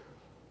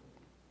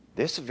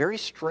 This is very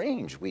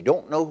strange. We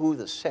don't know who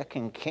the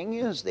second king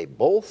is. They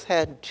both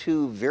had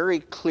two very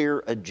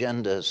clear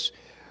agendas.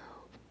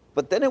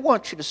 But then I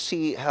want you to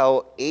see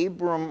how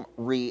Abram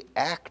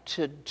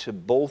reacted to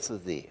both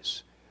of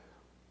these.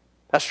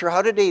 Pastor,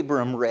 how did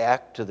Abram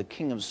react to the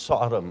king of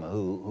Sodom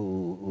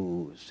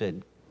who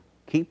said,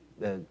 keep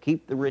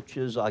the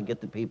riches, I'll get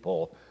the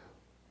people?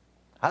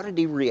 How did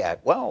he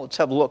react? Well, let's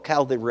have a look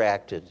how they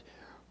reacted.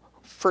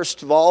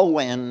 First of all,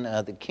 when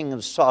the king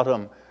of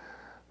Sodom,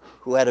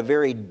 who had a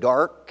very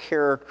dark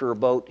character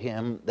about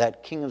him,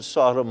 that king of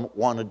Sodom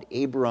wanted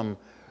Abram,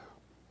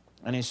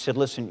 and he said,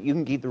 listen, you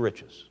can keep the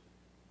riches.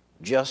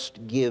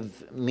 Just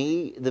give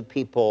me the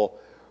people.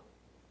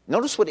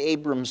 Notice what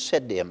Abram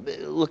said to him.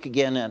 Look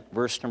again at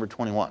verse number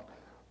 21.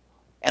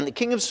 And the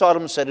king of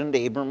Sodom said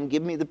unto Abram,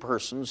 give me the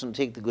persons and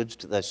take the goods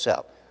to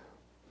thyself.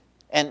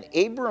 And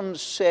Abram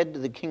said to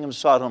the king of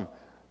Sodom,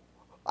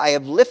 I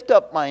have lifted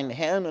up mine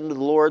hand unto the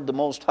Lord, the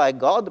Most High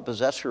God, the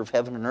possessor of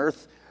heaven and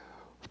earth,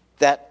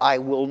 that I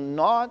will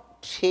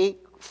not take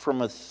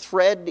from a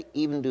thread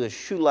even to a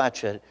shoe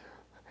latchet,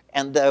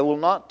 and that I will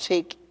not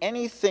take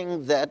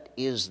anything that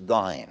is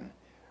thine,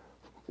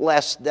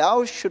 lest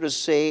thou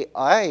shouldest say,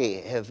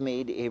 I have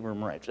made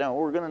Abram rich. Now,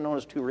 we're going to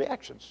notice two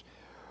reactions.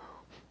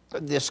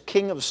 This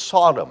king of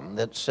Sodom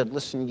that said,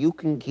 listen, you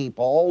can keep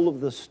all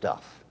of the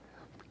stuff.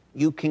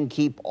 You can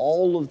keep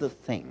all of the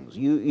things.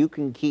 You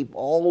can keep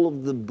all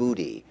of the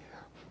booty.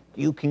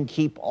 You can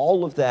keep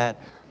all of that.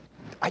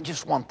 I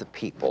just want the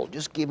people.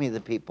 Just give me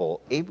the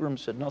people. Abram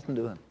said, nothing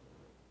doing.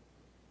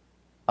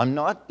 I'm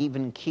not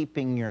even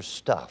keeping your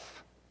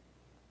stuff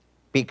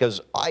because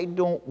I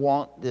don't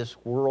want this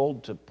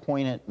world to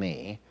point at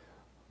me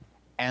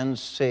and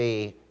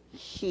say,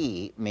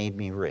 he made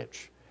me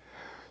rich.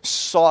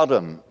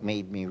 Sodom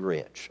made me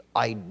rich.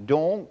 I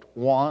don't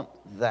want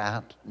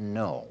that,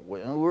 no.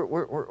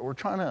 We're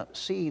trying to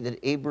see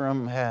that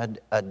Abram had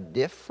a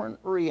different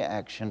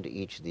reaction to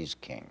each of these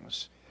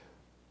kings.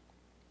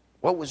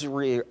 What was the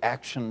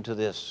reaction to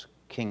this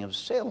king of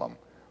Salem?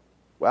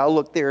 Well,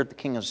 look there at the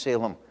king of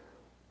Salem.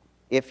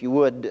 If you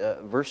would,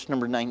 verse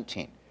number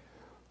 19.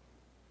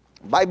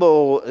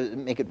 Bible,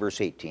 make it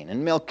verse 18.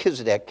 And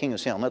Melchizedek, king of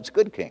Salem, that's a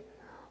good king,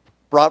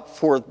 brought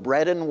forth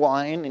bread and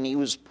wine, and he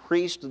was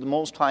priest of the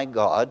Most High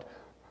God.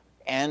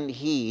 And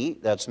he,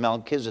 that's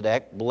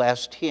Melchizedek,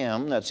 blessed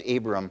him, that's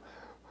Abram,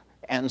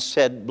 and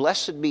said,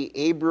 Blessed be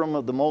Abram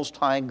of the Most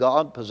High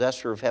God,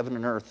 possessor of heaven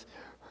and earth,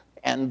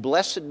 and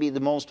blessed be the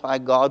Most High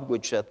God,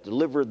 which hath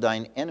delivered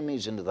thine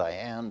enemies into thy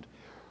hand.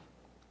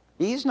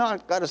 He's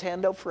not got his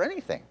hand out for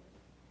anything.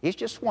 He's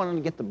just wanting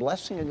to get the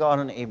blessing of God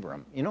on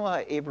Abram. You know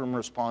how Abram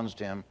responds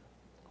to him?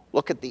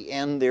 Look at the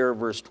end there,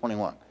 verse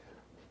 21.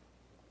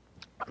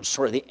 I'm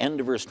sorry, the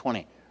end of verse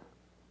 20.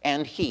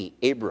 And he,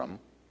 Abram,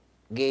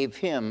 gave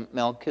him,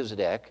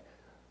 Melchizedek,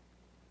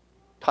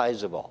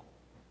 tithes of all.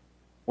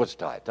 What's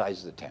tithe? Tithes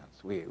is the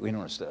tenth. We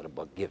noticed that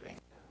about giving.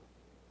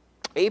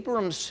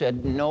 Abram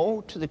said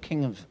no to the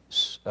king of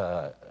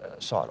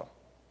Sodom.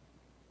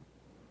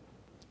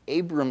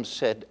 Abram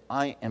said,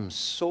 I am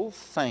so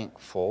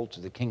thankful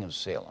to the king of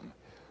Salem.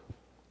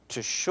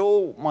 To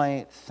show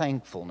my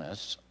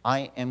thankfulness,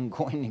 I am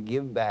going to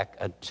give back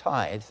a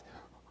tithe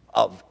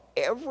of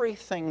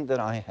everything that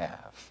I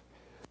have.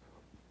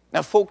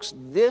 Now, folks,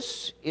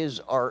 this is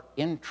our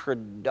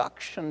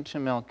introduction to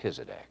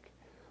Melchizedek.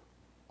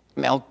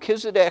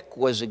 Melchizedek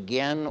was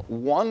again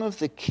one of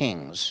the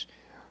kings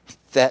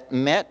that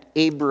met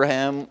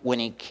Abraham when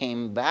he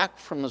came back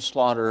from the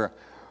slaughter.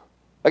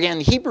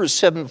 Again, Hebrews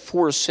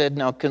 7:4 said,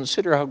 now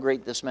consider how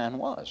great this man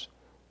was.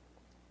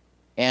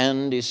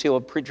 And you say, well,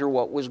 preacher,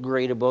 what was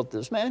great about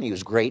this man? He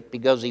was great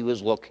because he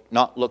was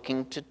not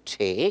looking to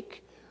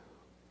take,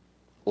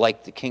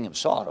 like the king of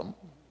Sodom.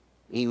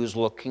 He was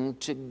looking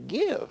to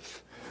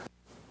give.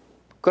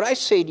 Could I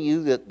say to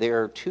you that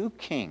there are two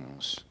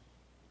kings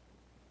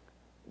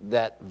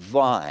that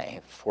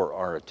vie for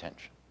our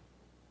attention?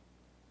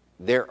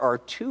 There are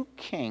two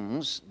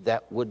kings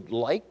that would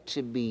like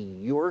to be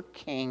your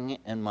king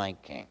and my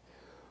king.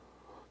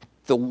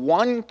 The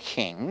one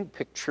king,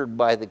 pictured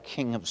by the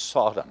king of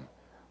Sodom,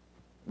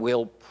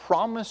 will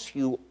promise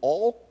you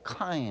all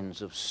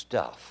kinds of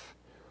stuff.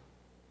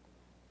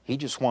 He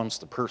just wants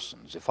the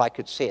persons. If I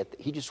could say it,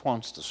 he just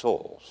wants the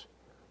souls.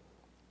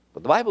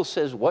 But the Bible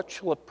says, what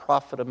shall it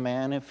profit a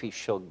man if he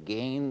shall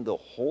gain the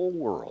whole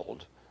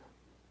world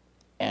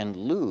and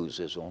lose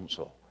his own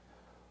soul?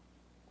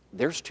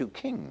 There's two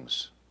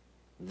kings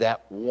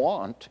that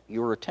want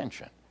your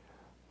attention.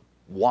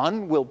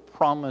 One will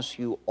promise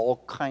you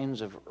all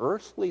kinds of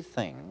earthly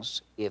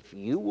things if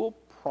you will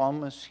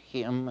promise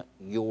him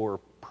your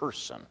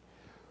person.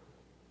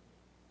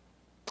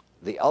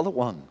 The other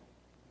one,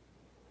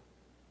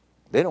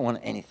 they don't want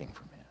anything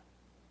from you.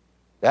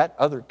 That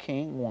other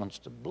king wants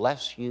to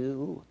bless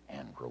you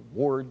and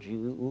reward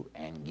you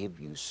and give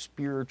you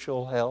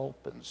spiritual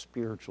help and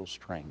spiritual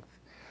strength.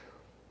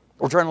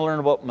 We're trying to learn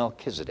about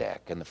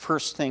Melchizedek, and the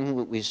first thing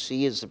that we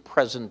see is the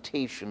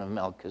presentation of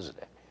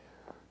Melchizedek.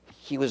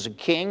 He was a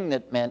king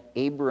that meant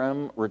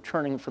Abram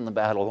returning from the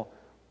battle.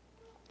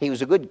 He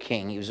was a good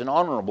king. He was an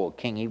honorable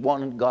king. He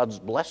wanted God's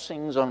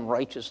blessings on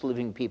righteous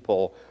living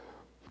people.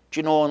 Do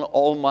you know, in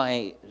all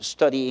my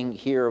studying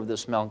here of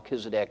this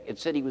Melchizedek, it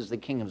said he was the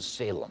king of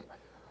Salem.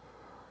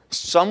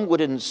 Some would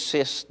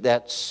insist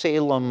that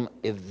Salem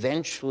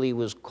eventually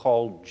was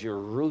called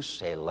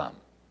Jerusalem.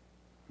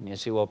 And you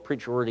say, well,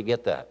 preacher, where did you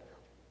get that?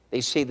 They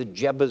say the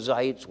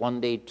Jebusites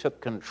one day took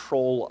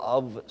control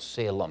of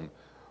Salem,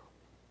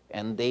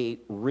 and they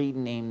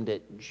renamed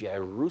it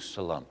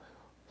Jerusalem.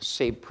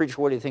 Say,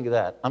 preacher, what do you think of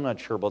that? I'm not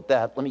sure about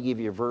that. Let me give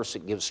you a verse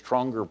that gives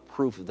stronger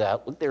proof of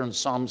that. Look there in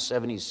Psalm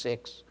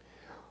 76.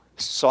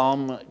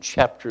 Psalm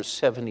chapter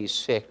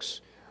 76.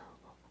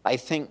 I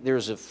think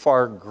there's a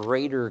far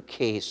greater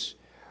case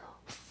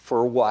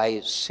for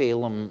why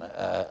Salem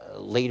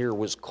later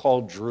was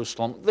called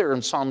Jerusalem. There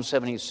in Psalm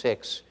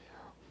 76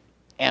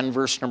 and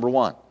verse number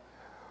 1.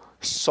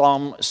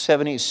 Psalm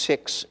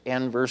 76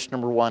 and verse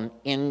number 1.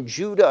 In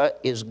Judah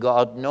is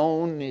God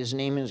known, his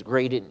name is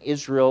great in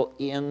Israel,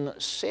 in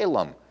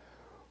Salem.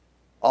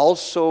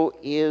 Also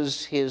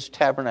is his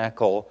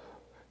tabernacle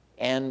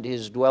and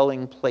his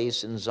dwelling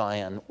place in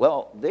Zion.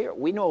 Well, there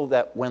we know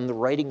that when the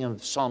writing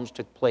of Psalms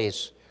took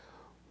place,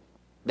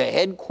 the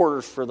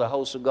headquarters for the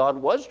house of God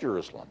was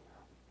Jerusalem.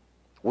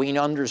 We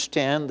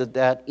understand that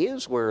that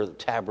is where the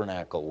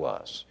tabernacle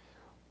was.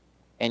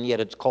 And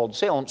yet it's called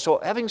Salem. So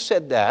having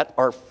said that,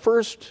 our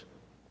first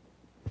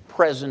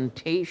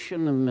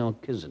presentation of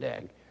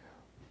Melchizedek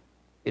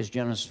is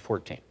Genesis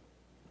 14.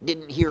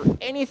 Didn't hear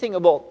anything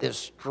about this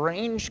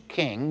strange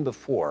king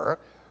before.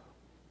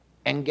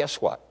 And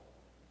guess what?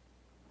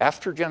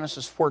 After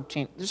Genesis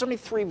 14, there's only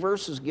 3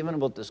 verses given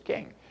about this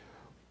king.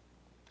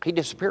 He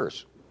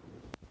disappears.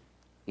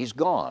 He's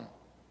gone.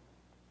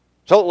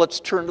 So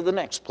let's turn to the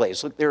next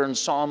place. Look there in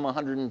Psalm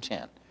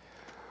 110.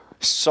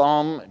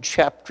 Psalm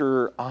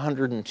chapter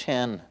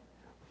 110.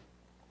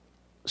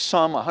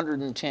 Psalm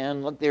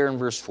 110, look there in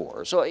verse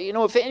 4. So, you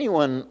know, if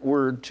anyone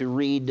were to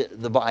read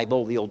the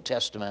Bible, the Old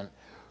Testament,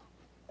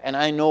 and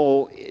I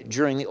know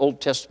during the Old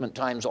Testament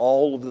times,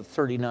 all of the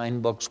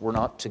 39 books were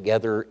not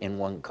together in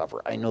one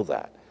cover. I know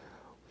that.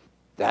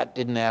 That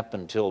didn't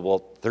happen until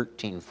about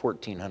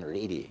 1400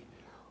 AD.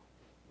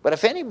 But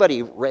if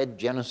anybody read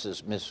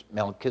Genesis,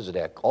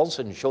 Melchizedek, all of a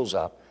sudden shows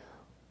up,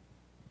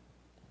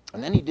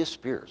 and then he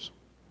disappears.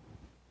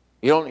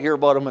 You don't hear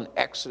about him in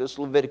Exodus,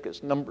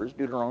 Leviticus, Numbers,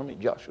 Deuteronomy,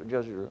 Joshua,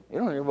 Judges. You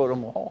don't hear about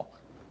him at all.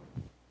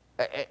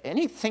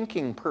 Any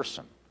thinking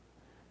person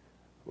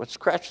would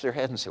scratch their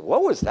head and say,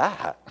 what was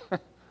that?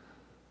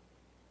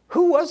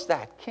 Who was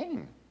that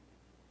king?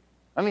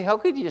 I mean, how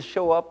could you just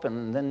show up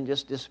and then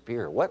just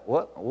disappear?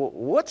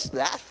 What's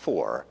that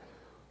for?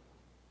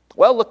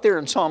 Well, look there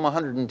in Psalm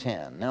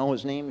 110. Now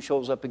his name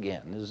shows up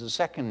again. This is the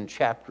second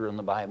chapter in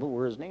the Bible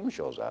where his name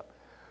shows up.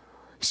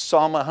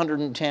 Psalm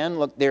 110,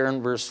 look there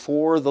in verse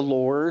 4. The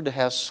Lord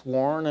has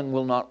sworn and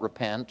will not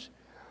repent.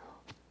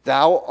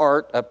 Thou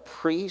art a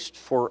priest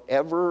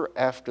forever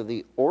after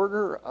the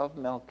order of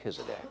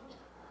Melchizedek.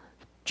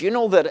 Do you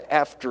know that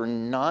after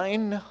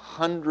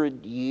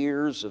 900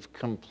 years of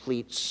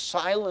complete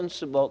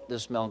silence about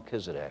this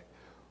Melchizedek,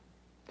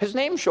 his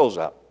name shows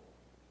up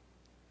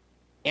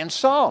in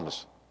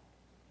Psalms?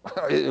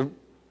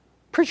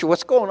 Preacher,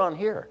 what's going on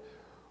here?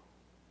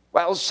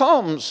 Well,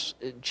 Psalms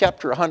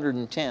chapter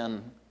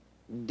 110,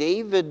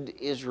 David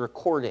is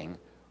recording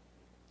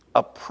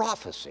a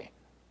prophecy.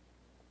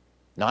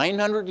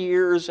 900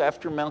 years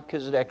after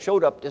Melchizedek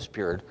showed up,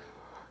 disappeared,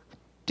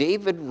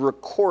 David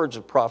records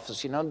a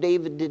prophecy. Now,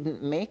 David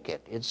didn't make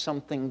it. It's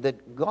something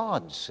that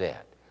God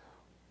said.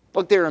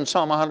 Look there in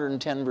Psalm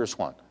 110, verse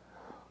 1.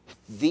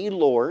 The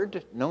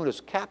Lord, notice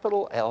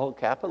capital L,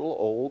 capital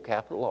O,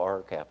 capital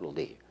R, capital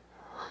D.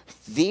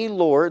 The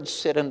Lord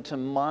said unto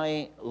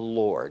my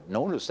Lord.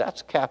 Notice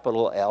that's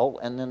capital L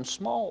and then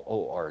small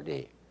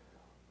O-R-D.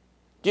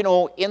 You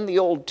know, in the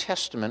Old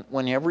Testament,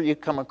 whenever you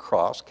come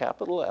across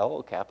capital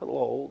L, capital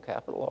O,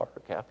 capital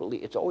R, capital D,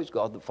 it's always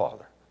God the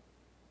Father.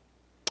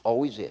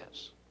 Always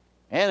is.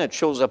 And it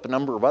shows up a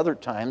number of other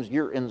times.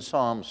 You're in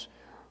Psalms.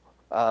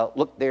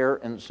 Look there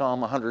in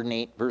Psalm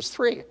 108, verse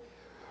 3.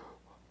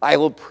 I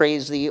will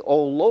praise thee,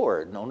 O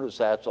Lord. Notice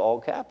that's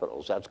all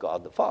capitals. That's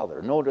God the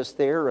Father. Notice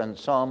there in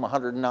Psalm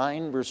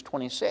 109, verse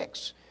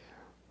 26.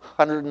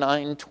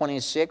 109,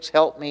 26,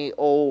 help me,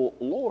 O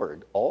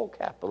Lord. All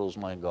capitals,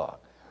 my God.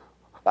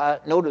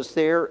 Notice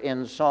there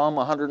in Psalm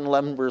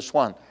 111, verse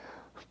 1.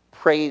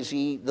 Praise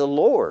ye the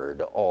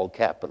Lord, all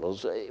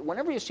capitals.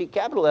 Whenever you see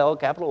capital L,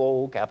 capital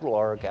O, capital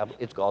R,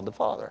 it's God the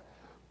Father.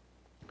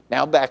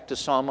 Now back to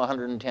Psalm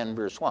 110,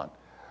 verse 1.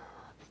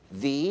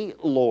 The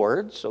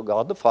Lord, so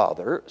God the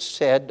Father,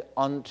 said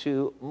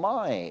unto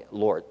my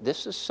Lord.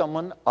 This is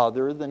someone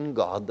other than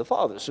God the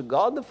Father. So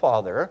God the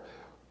Father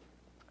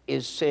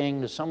is saying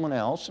to someone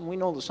else, and we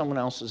know that someone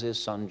else is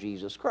his Son,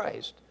 Jesus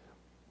Christ.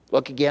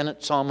 Look again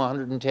at Psalm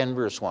 110,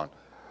 verse 1.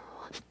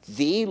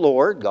 The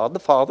Lord, God the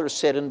Father,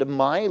 said unto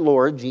my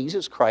Lord,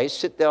 Jesus Christ,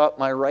 sit thou at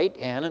my right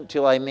hand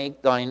until I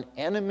make thine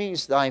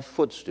enemies thy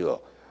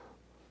footstool.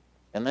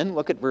 And then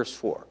look at verse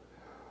 4.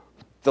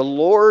 The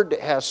Lord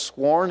has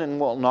sworn and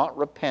will not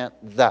repent.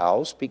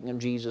 Thou, speaking of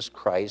Jesus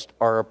Christ,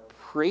 are a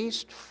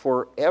priest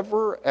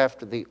forever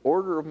after the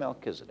order of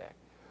Melchizedek.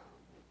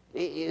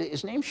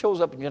 His name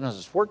shows up in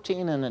Genesis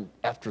 14 and then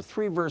after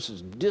 3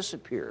 verses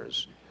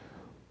disappears.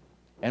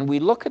 And we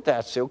look at that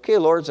and say, okay,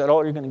 Lord, is that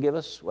all you're going to give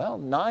us? Well,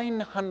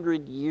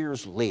 900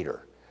 years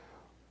later,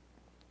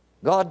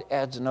 God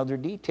adds another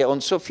detail.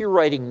 And so if you're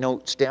writing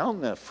notes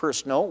down, the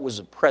first note was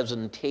a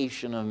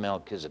presentation of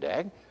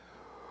Melchizedek.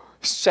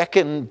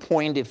 Second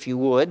point, if you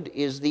would,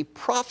 is the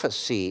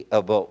prophecy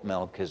about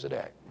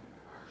Melchizedek.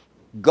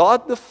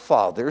 God the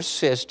Father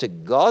says to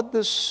God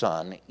the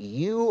Son,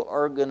 you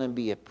are going to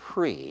be a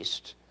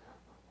priest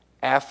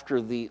after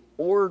the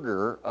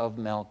order of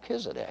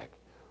Melchizedek.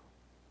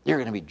 You're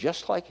going to be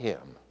just like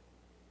him.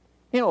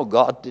 You know,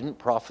 God didn't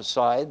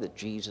prophesy that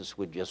Jesus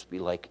would just be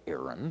like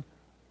Aaron.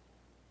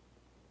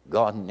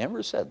 God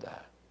never said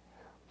that.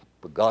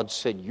 But God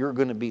said, you're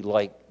going to be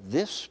like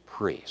this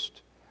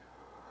priest.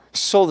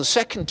 So the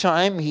second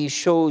time he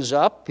shows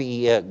up,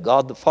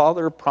 God the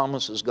Father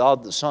promises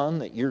God the Son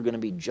that you're going to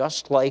be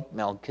just like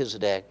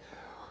Melchizedek.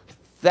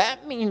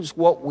 That means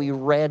what we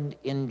read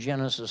in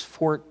Genesis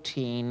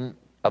 14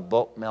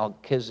 about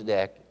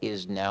Melchizedek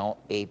is now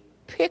a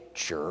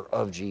picture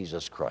of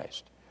Jesus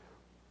Christ.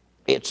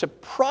 It's a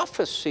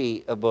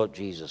prophecy about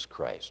Jesus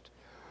Christ.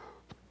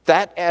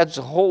 That adds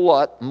a whole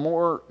lot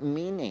more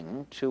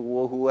meaning to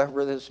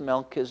whoever this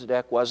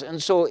Melchizedek was.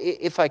 And so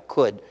if I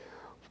could,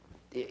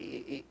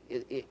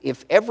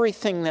 if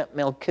everything that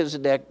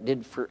Melchizedek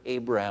did for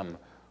Abraham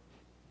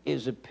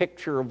is a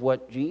picture of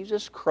what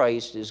Jesus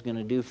Christ is going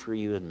to do for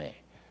you and me,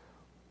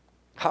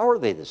 how are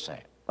they the same?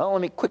 Well,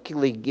 let me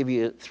quickly give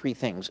you 3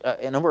 things.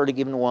 And I've already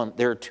given one.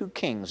 There are 2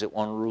 kings that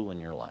want to rule in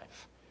your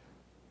life.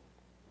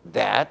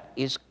 That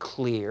is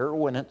clear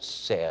when it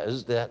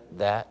says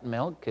that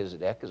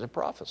Melchizedek is a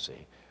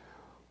prophecy.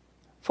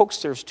 Folks,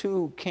 there's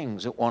 2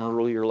 kings that want to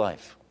rule your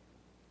life.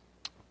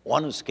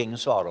 One is King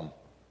Sodom.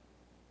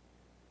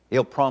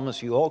 He'll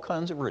promise you all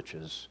kinds of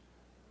riches.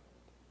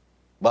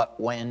 But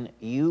when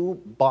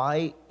you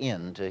buy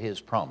into his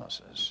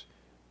promises,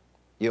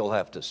 you'll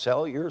have to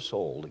sell your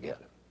soul to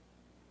get it.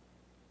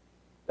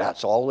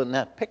 That's all in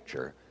that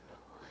picture.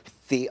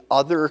 The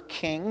other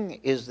king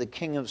is the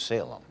king of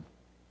Salem.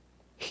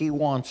 He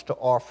wants to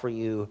offer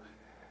you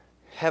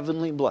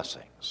heavenly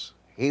blessings.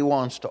 He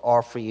wants to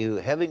offer you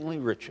heavenly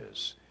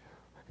riches.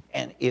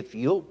 And if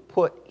you'll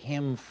put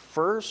him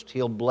first,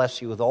 he'll bless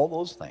you with all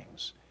those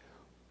things.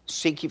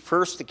 Seek ye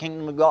first the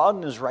kingdom of God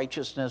and his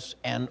righteousness,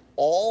 and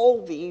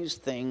all these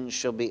things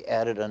shall be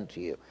added unto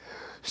you.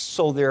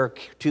 So there are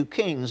two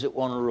kings that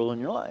want to rule in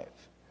your life.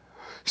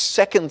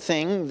 Second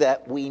thing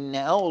that we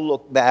now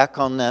look back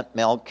on that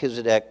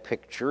Melchizedek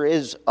picture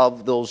is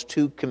of those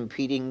two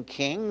competing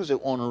kings that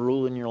want to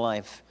rule in your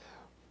life.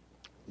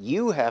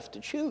 You have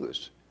to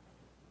choose.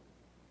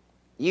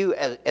 You,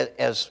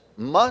 as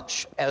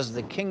much as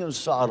the king of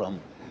Sodom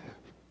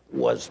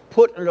was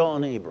putting it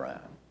on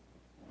Abraham,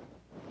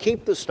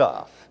 keep the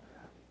stuff,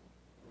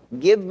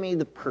 give me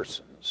the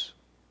persons,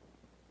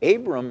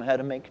 Abram had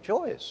to make a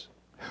choice.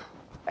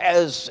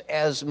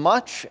 As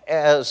much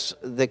as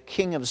the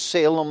king of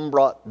Salem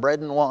brought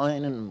bread and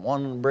wine and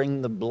wanted to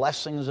bring the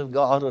blessings of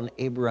God on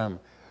Abraham,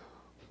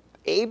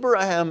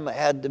 Abraham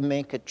had to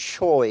make a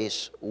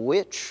choice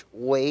which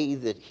way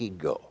that he'd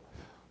go.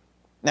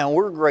 Now,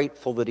 we're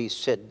grateful that he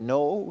said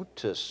no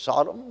to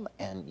Sodom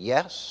and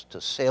yes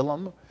to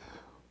Salem.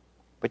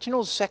 But you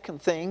know the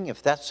second thing,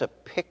 if that's a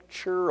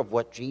picture of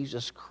what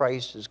Jesus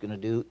Christ is going to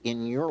do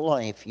in your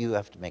life, you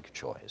have to make a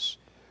choice.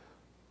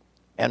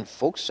 And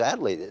folks,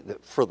 sadly,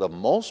 for the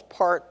most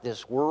part,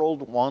 this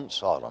world wants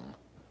Sodom.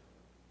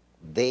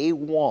 They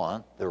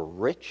want the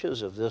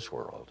riches of this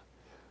world.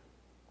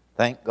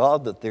 Thank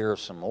God that there are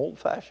some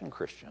old-fashioned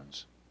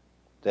Christians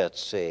that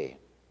say,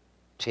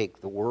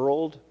 take the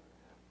world,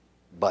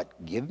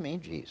 but give me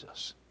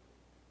Jesus.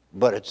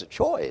 But it's a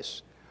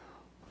choice.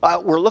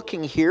 We're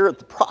looking here at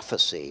the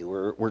prophecy.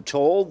 We're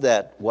told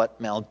that what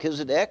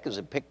Melchizedek is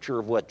a picture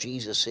of what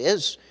Jesus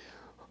is.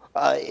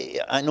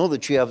 I know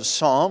that you have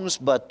Psalms,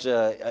 but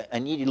I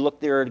need you to look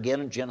there again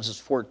in Genesis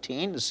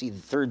 14 to see the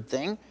third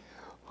thing.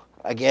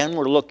 Again,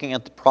 we're looking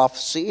at the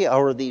prophecy.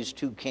 How are these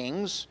two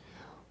kings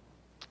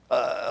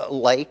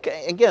like?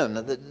 Again,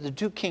 the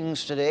two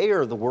kings today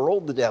are the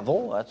world, the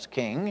devil, that's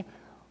king,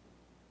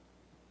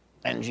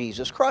 and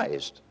Jesus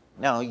Christ.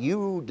 Now,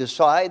 you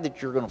decide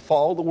that you're going to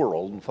follow the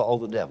world and follow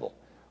the devil.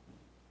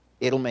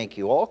 It'll make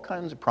you all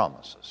kinds of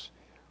promises,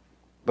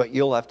 but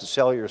you'll have to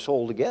sell your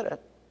soul to get it.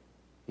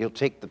 He'll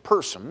take the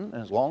person,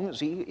 as long as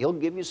he'll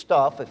give you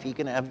stuff if he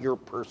can have your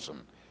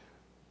person.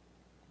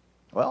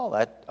 Well,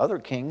 that other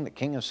king, the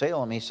king of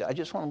Salem, he said, I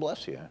just want to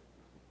bless you.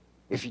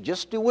 If you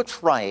just do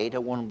what's right, I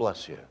want to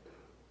bless you.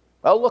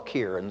 Well, look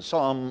here in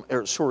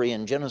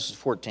in Genesis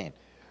 14.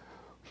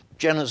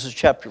 Genesis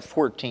chapter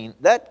 14,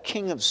 that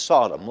king of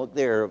Sodom, look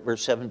there,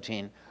 verse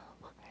 17.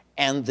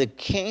 And the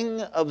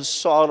king of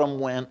Sodom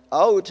went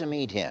out to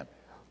meet him.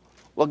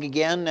 Look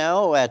again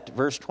now at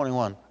verse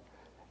 21.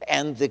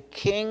 And the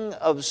king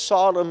of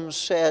Sodom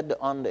said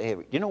unto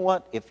Abraham, you know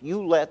what? If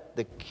you let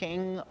the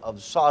king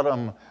of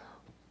Sodom,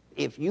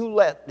 if you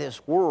let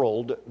this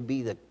world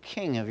be the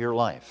king of your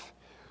life,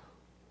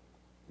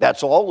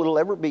 that's all it'll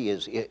ever be,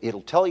 is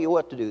it'll tell you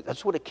what to do.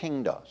 That's what a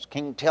king does.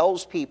 King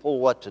tells people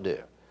what to do.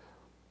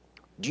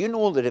 Do you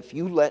know that if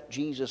you let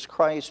Jesus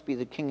Christ be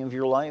the king of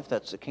your life,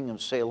 that's the king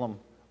of Salem?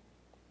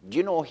 Do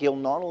you know he'll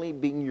not only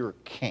be your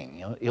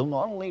king, he'll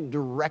not only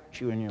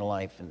direct you in your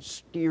life and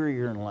steer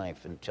you in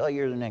life and tell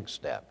you the next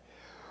step,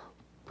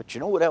 but you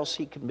know what else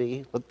he can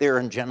be? Look there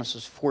in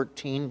Genesis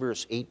 14,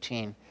 verse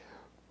 18.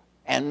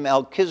 And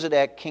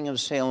Melchizedek, king of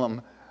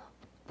Salem,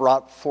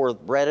 brought forth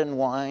bread and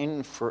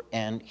wine,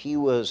 and he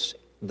was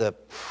the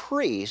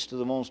priest of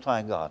the Most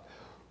High God.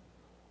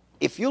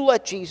 If you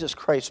let Jesus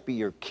Christ be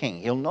your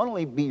king, he'll not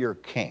only be your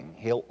king,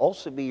 he'll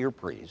also be your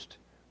priest.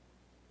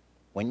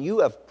 When you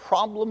have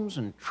problems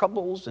and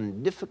troubles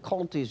and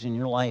difficulties in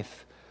your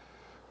life,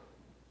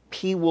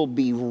 he will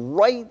be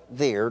right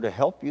there to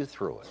help you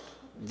through it.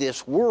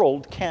 This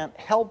world can't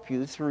help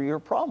you through your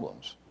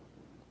problems.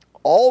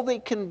 All they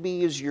can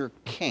be is your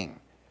king.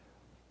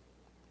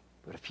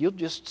 But if you'll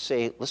just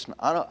say, listen,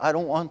 I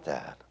don't want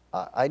that.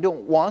 I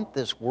don't want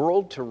this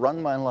world to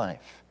run my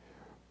life.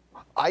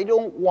 I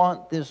don't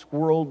want this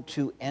world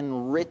to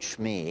enrich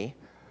me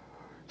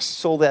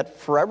so that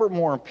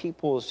forevermore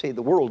people will say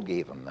the world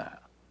gave him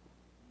that.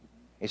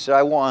 He said,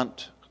 I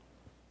want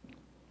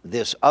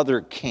this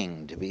other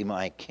king to be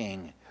my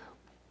king.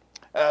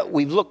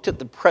 We've looked at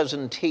the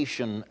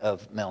presentation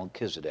of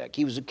Melchizedek.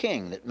 He was a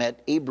king that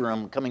met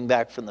Abram coming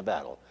back from the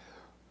battle.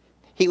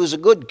 He was a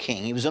good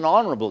king. He was an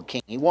honorable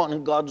king. He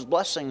wanted God's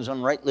blessings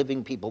on right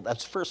living people.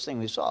 That's the first thing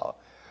we saw.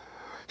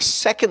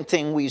 Second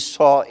thing we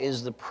saw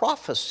is the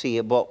prophecy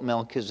about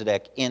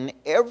Melchizedek. In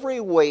every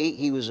way,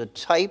 he was a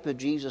type of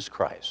Jesus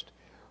Christ.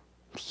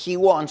 He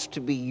wants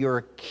to be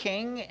your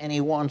king and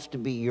he wants to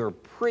be your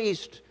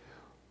priest,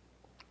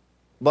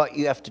 but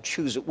you have to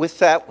choose it. With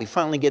that, we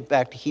finally get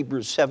back to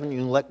Hebrews 7. You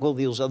can let go of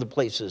those other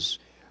places.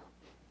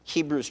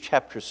 Hebrews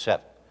chapter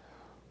 7.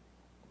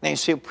 Now you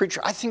say,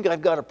 preacher, I think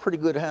I've got a pretty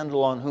good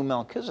handle on who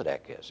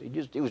Melchizedek is.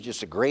 He was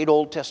just a great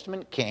Old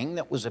Testament king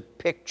that was a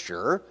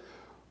picture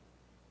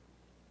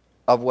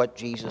of what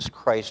Jesus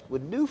Christ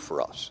would do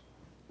for us.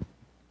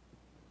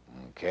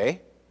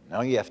 Okay?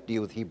 Now you have to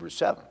deal with Hebrews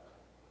 7.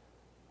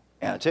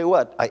 And I'll tell you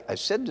what, I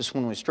said this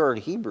when we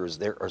started Hebrews,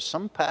 there are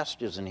some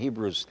passages in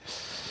Hebrews,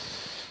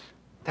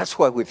 that's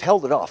why we've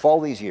held it off all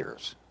these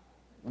years.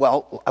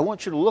 Well, I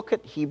want you to look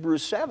at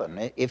Hebrews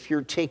 7. If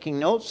you're taking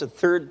notes, the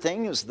third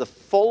thing is the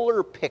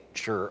fuller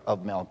picture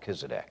of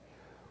Melchizedek.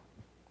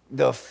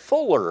 The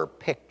fuller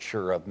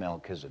picture of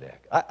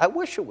Melchizedek. I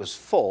wish it was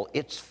full.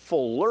 It's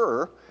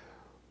fuller.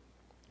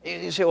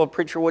 You say, well,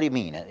 preacher, what do you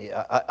mean?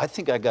 I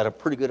think I got a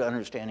pretty good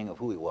understanding of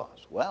who he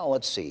was. Well,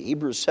 let's see.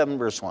 Hebrews 7,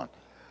 verse 1.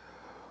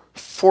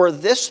 For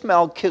this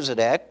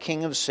Melchizedek,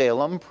 king of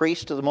Salem,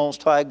 priest of the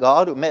Most High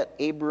God, who met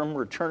Abram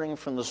returning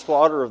from the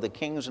slaughter of the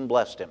kings and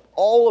blessed him.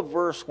 All of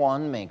verse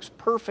 1 makes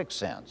perfect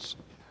sense.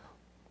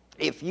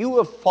 If you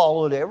have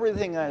followed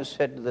everything I've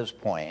said to this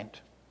point,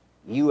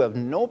 you have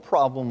no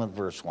problem with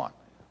verse 1.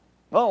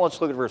 Well,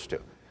 let's look at verse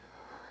 2.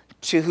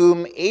 To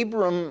whom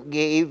Abram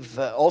gave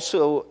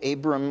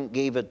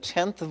a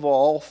tenth of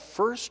all,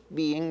 first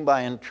being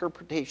by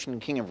interpretation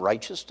king of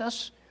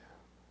righteousness,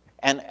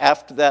 and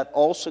after that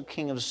also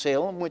king of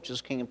Salem, which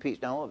is king of peace.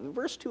 Now,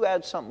 verse 2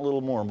 adds something a little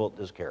more about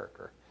this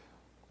character.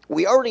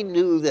 We already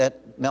knew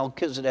that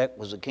Melchizedek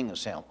was the king of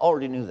Salem.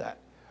 Already knew that.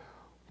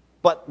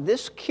 But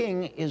this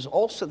king is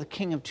also the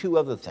king of two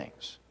other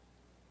things.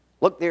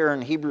 Look there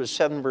in Hebrews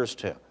 7, verse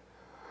 2.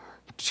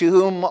 To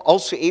whom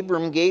also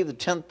Abram gave the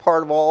tenth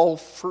part of all,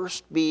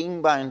 first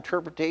being by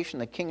interpretation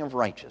the king of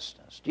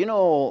righteousness. Do you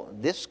know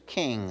this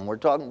king, we're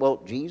talking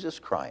about Jesus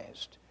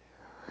Christ,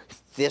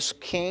 this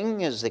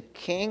king is the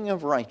king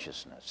of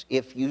righteousness.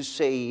 If you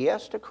say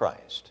yes to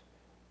Christ,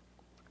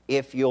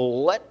 if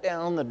you'll let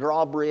down the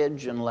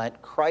drawbridge and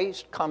let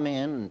Christ come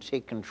in and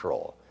take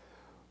control,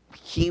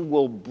 he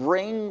will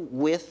bring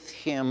with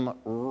him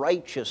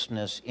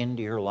righteousness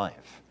into your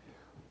life.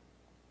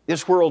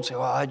 This world says,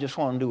 well, I just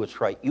want to do what's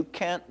right. You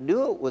can't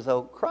do it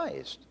without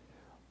Christ.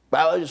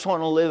 Well, I just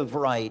want to live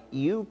right.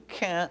 You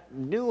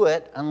can't do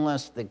it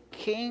unless the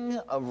king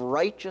of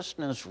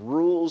righteousness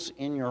rules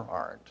in your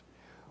heart.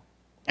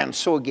 And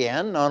so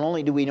again, not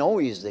only do we know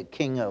he's the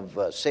king of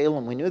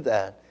Salem, we knew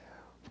that,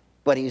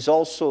 but he's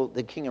also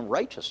the king of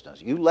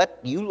righteousness. You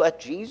let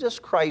Jesus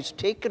Christ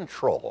take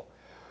control.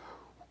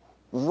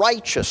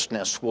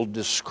 Righteousness will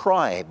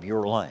describe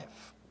your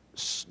life.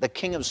 The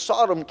king of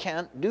Sodom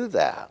can't do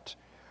that.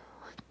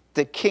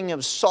 The king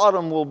of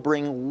Sodom will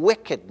bring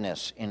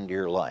wickedness into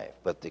your life.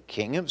 But the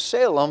king of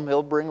Salem,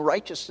 he'll bring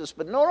righteousness.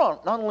 But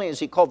not only is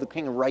he called the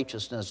king of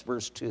righteousness,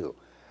 verse 2.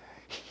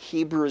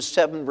 Hebrews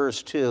 7,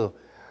 verse 2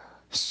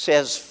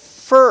 says,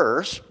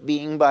 first,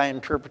 being by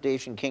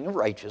interpretation king of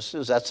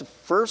righteousness, that's the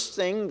first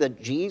thing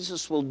that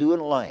Jesus will do in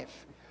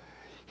life.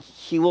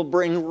 He will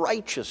bring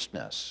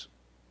righteousness.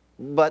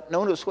 But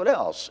notice what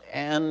else.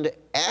 And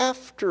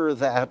after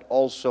that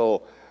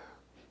also,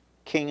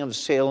 king of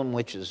Salem,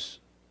 which is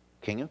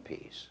king of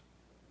peace.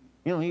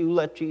 You know, you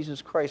let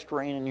Jesus Christ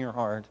reign in your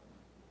heart,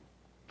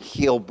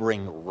 he'll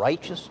bring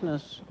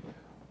righteousness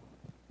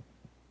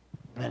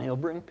and he'll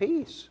bring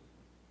peace.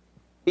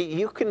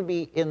 You can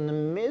be in the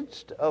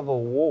midst of a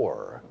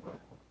war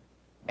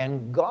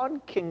and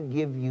God can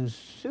give you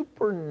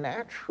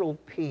supernatural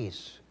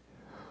peace.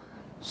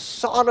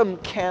 Sodom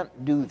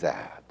can't do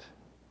that.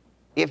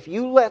 If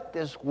you let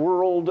this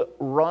world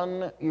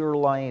run your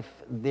life,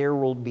 there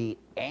will be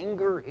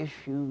anger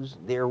issues,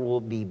 there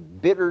will be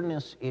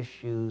bitterness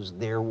issues,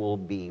 there will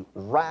be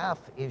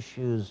wrath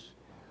issues.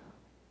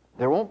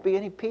 There won't be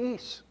any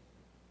peace.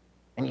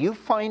 And you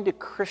find a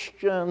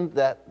Christian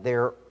that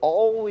they're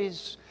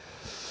always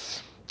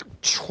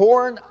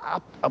torn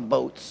up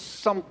about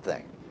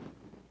something.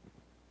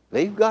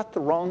 They've got the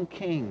wrong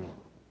king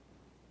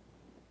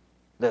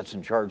that's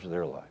in charge of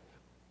their life.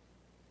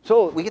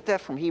 So we get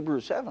that from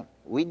Hebrews 7.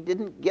 We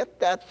didn't get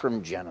that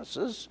from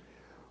Genesis.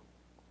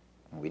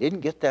 We didn't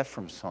get that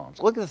from Psalms.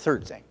 Look at the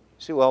third thing.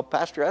 You say, well,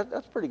 Pastor,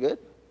 that's pretty good.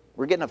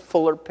 We're getting a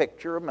fuller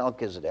picture of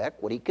Melchizedek,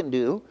 what he can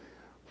do.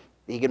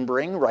 He can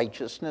bring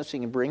righteousness, he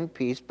can bring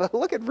peace. But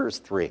look at verse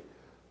 3.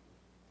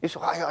 You say,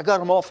 I got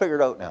them all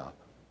figured out now.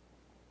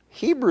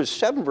 Hebrews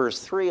 7,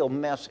 verse 3 will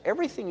mess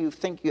everything you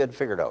think you had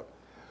figured out.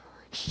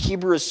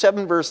 Hebrews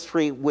 7, verse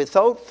 3,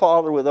 without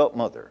father, without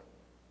mother.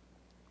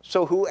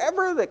 So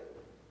whoever the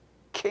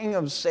king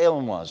of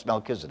Salem was,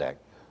 Melchizedek,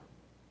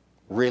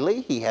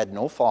 really, he had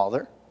no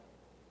father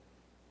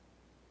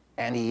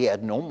and he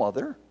had no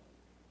mother?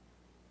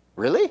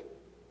 Really?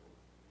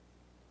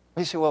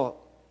 You say, well,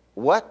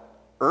 what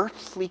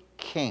earthly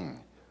king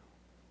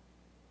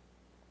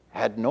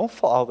had no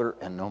father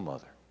and no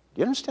mother? Do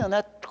you understand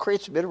that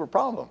creates a bit of a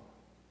problem?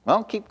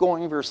 Well, keep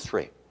going, verse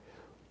 3.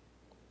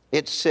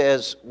 It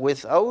says,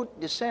 without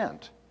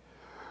descent.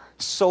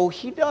 So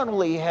he not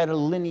only had a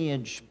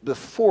lineage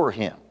before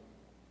him,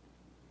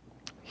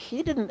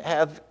 he didn't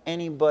have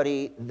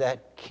anybody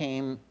that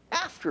came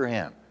after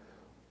him.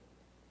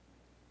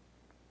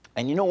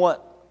 And you know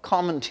what?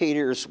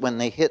 Commentators, when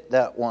they hit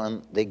that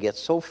one, they get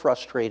so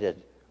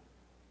frustrated.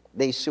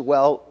 They say,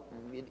 well,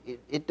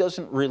 it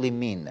doesn't really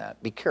mean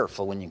that. Be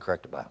careful when you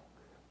correct the Bible.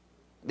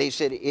 They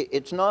said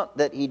it's not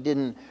that he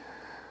didn't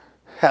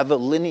have a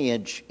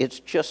lineage, it's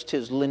just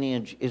his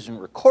lineage isn't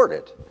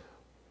recorded.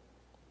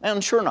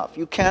 And sure enough,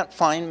 you can't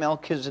find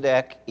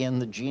Melchizedek in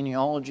the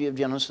genealogy of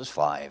Genesis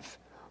 5.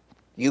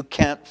 You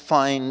can't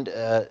find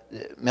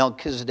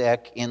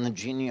Melchizedek in the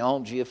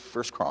genealogy of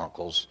 1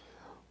 Chronicles.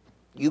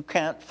 You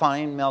can't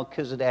find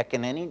Melchizedek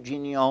in any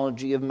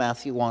genealogy of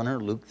Matthew 1 or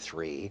Luke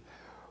 3.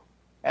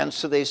 And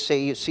so they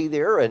say, you see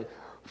there,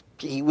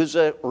 he was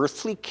an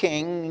earthly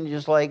king,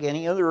 just like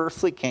any other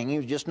earthly king. He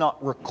was just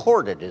not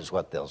recorded, is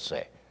what they'll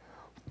say.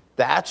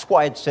 That's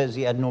why it says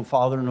he had no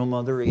father, no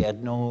mother, he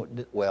had no...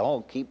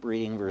 Well, keep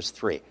reading verse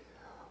 3.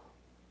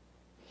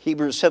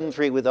 Hebrews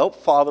 7:3, without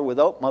father,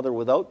 without mother,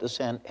 without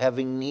descent,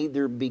 having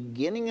neither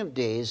beginning of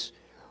days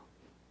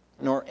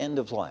nor end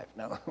of life.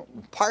 Now,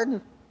 pardon?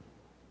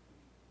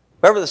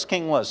 Whoever this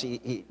king was,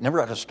 he never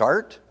had a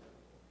start.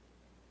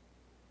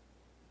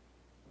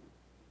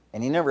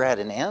 And he never had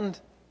an end.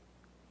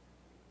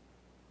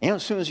 You know,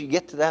 as soon as you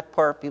get to that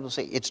part, people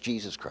say, it's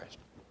Jesus Christ.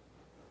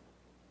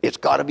 It's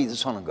got to be the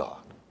Son of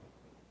God.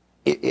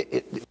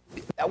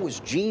 That was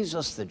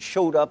Jesus that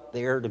showed up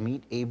there to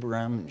meet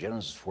Abraham in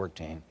Genesis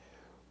 14.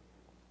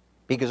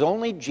 Because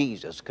only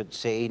Jesus could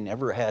say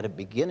never had a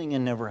beginning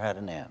and never had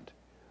an end.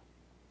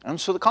 And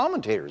so the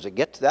commentators, they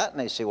get to that and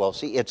they say, well,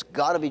 see, it's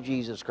got to be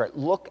Jesus Christ.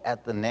 Look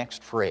at the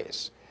next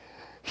phrase.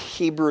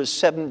 Hebrews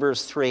 7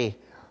 verse 3,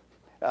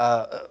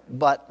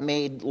 but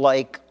made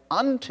like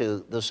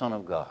unto the Son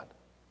of God.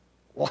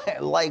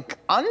 Like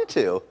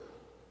unto?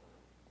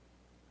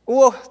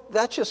 Well,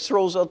 that just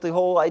throws out the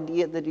whole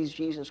idea that he's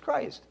Jesus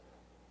Christ.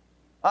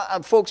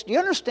 Folks, do you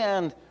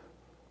understand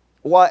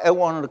why I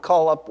wanted to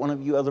call up one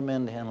of you other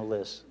men to handle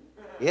this?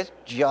 It's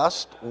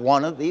just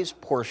one of these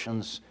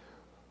portions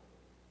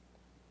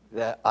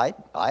that I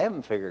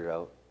haven't figured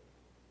out.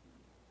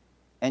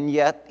 And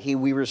yet,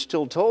 we were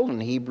still told in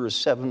Hebrews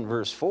 7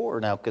 verse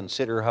 4, now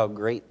consider how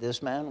great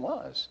this man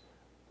was.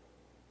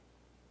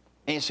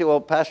 And you say,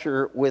 well,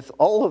 Pastor, with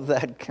all of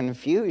that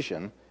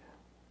confusion,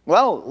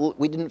 well,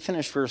 we didn't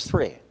finish verse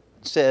 3. It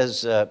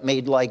says,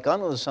 made like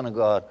unto the Son of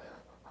God,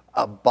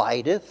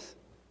 abideth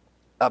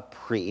a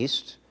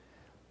priest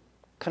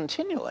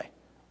continually.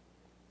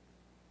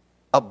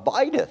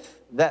 Abideth,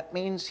 that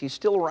means he's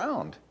still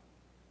around.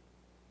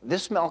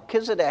 This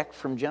Melchizedek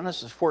from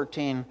Genesis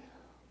 14,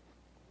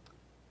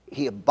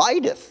 he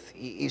abideth,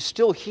 he's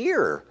still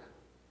here.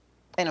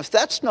 And if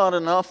that's not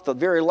enough, the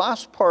very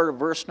last part of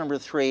verse number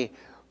 3,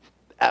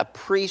 a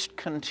priest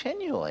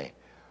continually.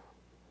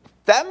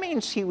 That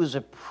means he was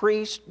a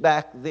priest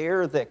back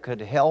there that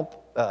could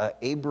help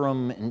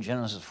Abram in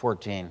Genesis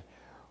 14.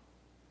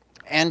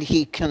 And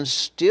he can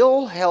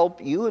still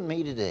help you and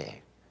me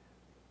today.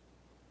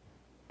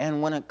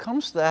 And when it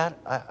comes to that,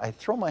 I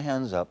throw my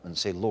hands up and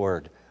say,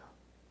 Lord,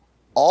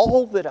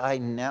 all that I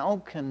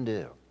now can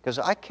do, because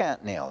I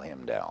can't nail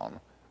him down.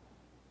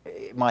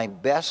 My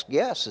best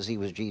guess is he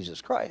was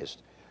Jesus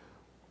Christ.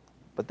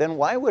 But then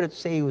why would it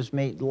say he was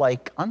made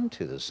like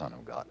unto the Son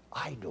of God?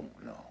 I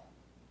don't know.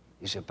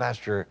 You say,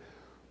 Pastor,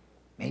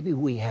 maybe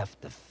we have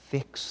to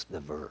fix the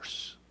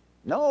verse.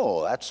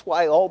 No, that's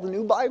why all the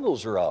new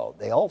Bibles are out.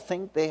 They all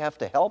think they have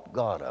to help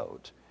God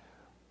out.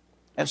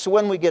 And so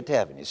when we get to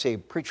heaven, you say,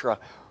 preacher,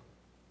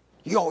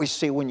 you always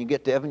say when you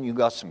get to heaven, you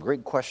got some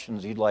great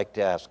questions you'd like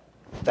to ask.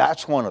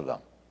 That's one of them.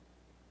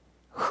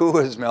 Who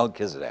is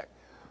Melchizedek?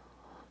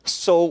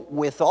 So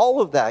with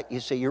all of that, you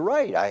say, you're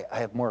right, I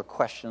have more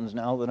questions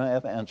now than I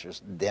have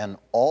answers. Then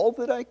all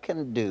that I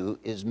can do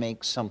is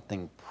make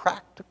something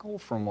practical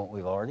from what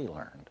we've already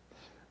learned.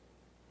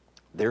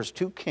 There's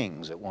two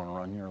kings that want to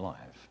run your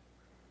life.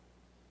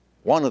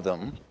 One of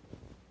them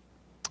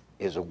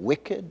is a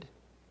wicked,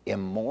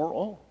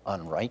 immoral,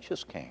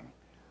 unrighteous king.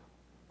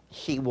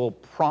 He will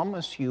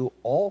promise you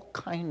all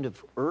kind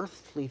of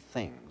earthly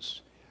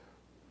things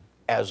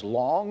as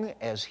long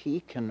as he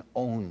can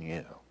own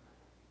you.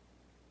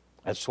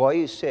 That's why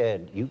he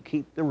said, you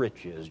keep the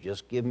riches,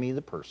 just give me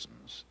the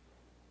persons.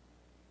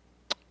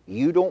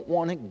 You don't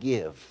want to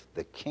give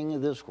the king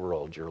of this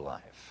world your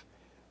life.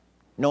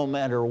 No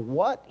matter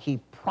what he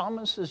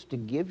promises to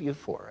give you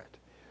for it.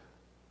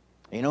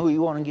 You know who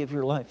you want to give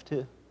your life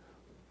to?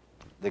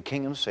 The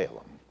King of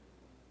Salem.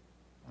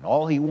 And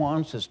all he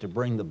wants is to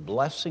bring the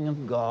blessing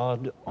of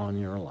God on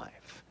your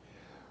life.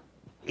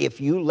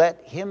 If you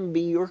let him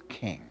be your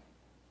king,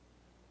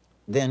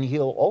 then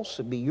he'll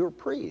also be your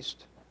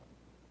priest.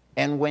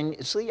 And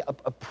when, see,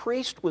 a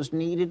priest was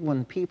needed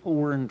when people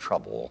were in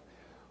trouble.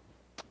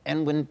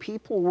 And when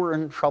people were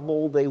in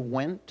trouble, they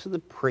went to the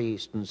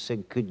priest and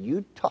said, could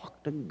you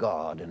talk to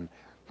God and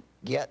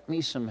get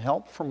me some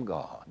help from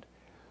God?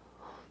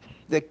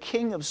 The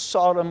king of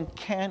Sodom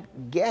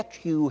can't get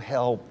you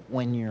help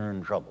when you're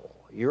in trouble.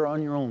 You're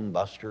on your own,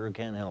 Buster,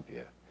 can't help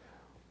you.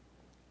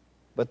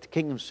 But the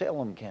king of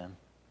Salem can.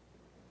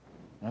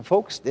 And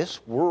folks,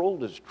 this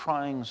world is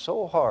trying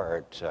so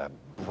hard to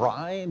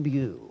bribe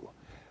you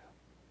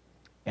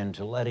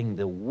into letting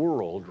the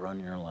world run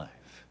your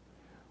life.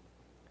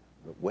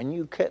 But when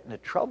you get into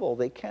trouble,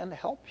 they can't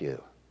help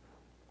you.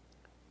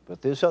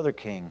 But this other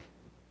king,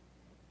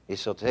 He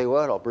said, I'll tell you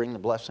what, I'll bring the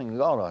blessing of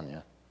God on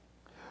you.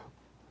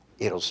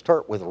 It'll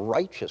start with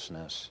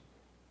righteousness,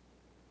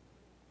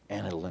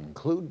 and it'll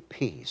include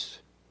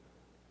peace.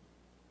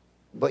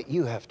 But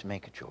you have to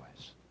make a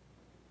choice.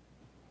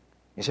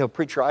 You say, well,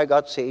 preacher, I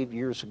got saved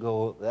years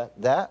ago.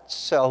 That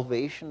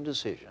salvation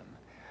decision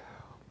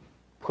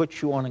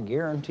puts you on a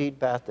guaranteed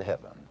path to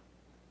heaven.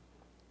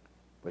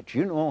 But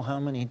you know how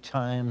many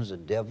times the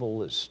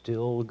devil is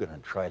still going to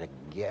try to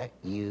get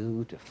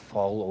you to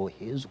follow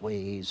his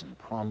ways and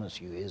promise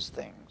you his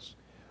things.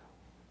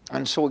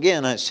 And so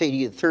again, I say to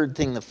you, the third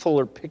thing, the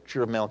fuller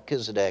picture of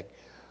Melchizedek.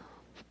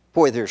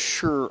 Boy, there's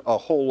sure a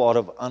whole lot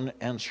of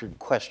unanswered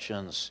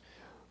questions.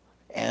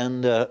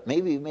 And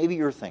maybe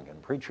you're thinking,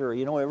 preacher,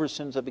 you know, ever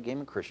since I became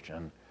a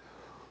Christian,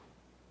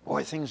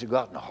 boy, things have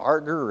gotten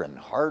harder and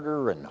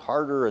harder and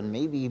harder, and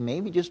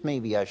maybe, just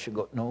maybe I should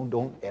go. No,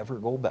 don't ever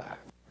go back.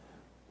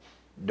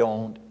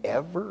 Don't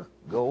ever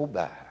go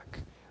back.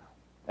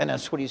 And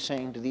that's what he's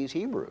saying to these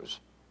Hebrews.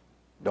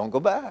 Don't go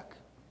back.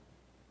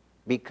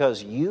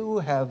 Because you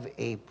have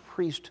a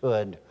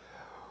priesthood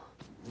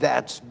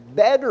that's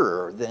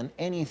better than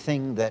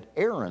anything that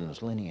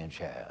Aaron's lineage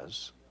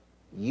has.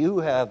 You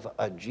have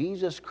a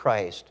Jesus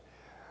Christ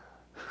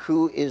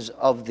who is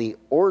of the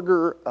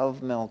order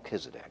of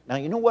Melchizedek. Now,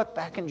 you know what?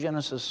 Back in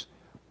Genesis,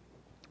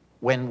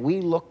 when we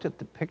looked at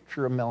the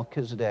picture of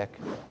Melchizedek,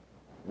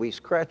 we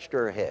scratched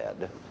our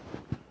head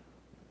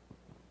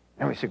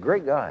and we said,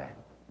 great guy,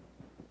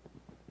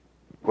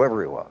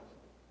 whoever he was.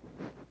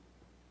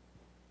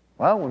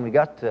 Well, when we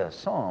got to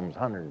Psalms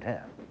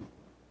 110,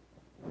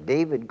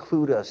 David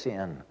clued us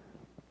in,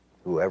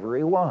 whoever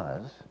he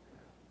was,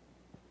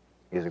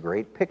 is a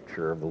great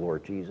picture of the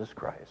Lord Jesus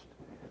Christ.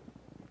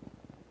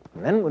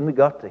 And then when we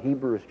got to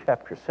Hebrews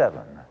chapter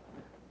 7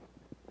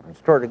 and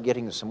started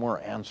getting some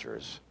more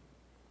answers,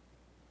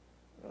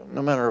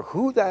 no matter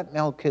who that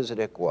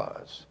Melchizedek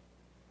was,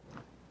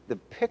 the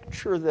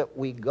picture that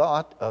we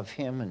got of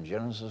him in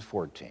Genesis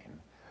 14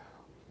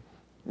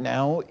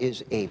 now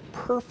is a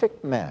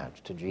perfect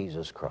match to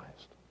Jesus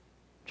Christ,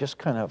 just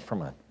kind of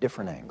from a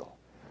different angle.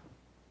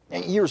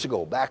 Years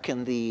ago, back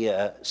in the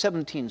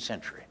 17th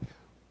century,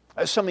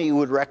 some of you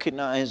would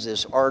recognize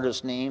this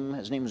artist's name.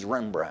 His name is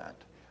Rembrandt.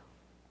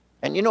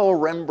 And you know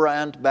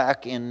Rembrandt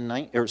back in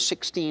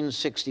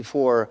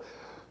 1664,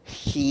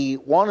 he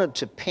wanted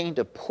to paint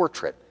a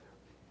portrait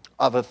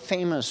of a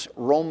famous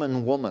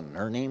Roman woman.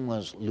 Her name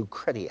was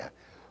Lucretia.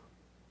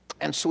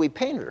 And so he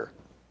painted her.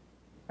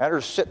 Had her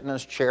sit in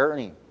his chair,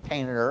 and he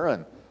painted her,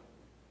 and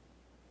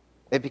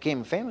it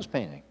became a famous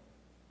painting.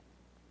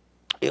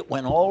 It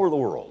went all over the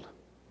world.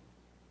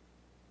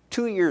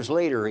 2 years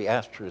later, he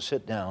asked her to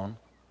sit down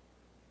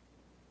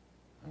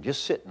and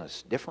just sit in a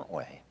different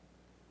way.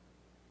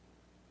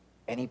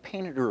 And he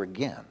painted her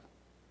again.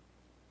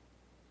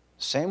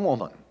 Same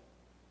woman,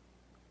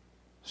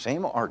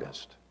 same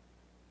artist,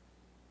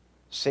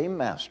 same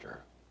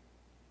master,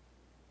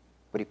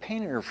 but he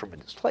painted her from a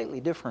slightly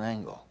different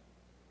angle.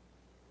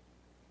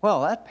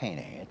 Well, that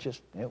painting,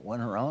 it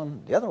went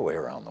around the other way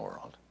around the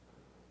world.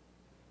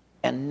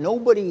 And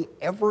nobody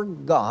ever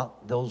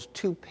got those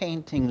two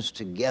paintings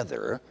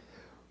together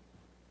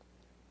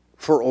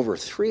for over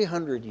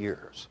 300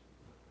 years.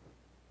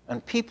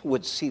 And people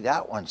would see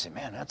that one and say,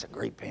 man, that's a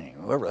great painting.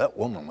 Whoever that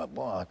woman was,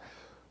 boy.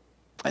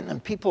 And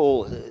then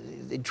people,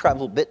 they'd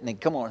travel a bit and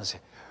they'd come on and say,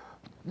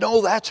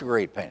 no, that's a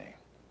great painting.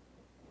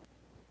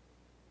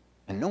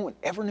 And no one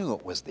ever knew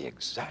it was the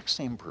exact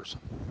same person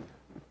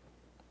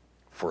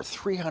for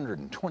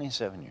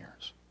 327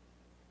 years.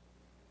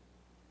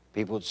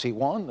 People would see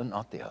one, but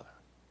not the other.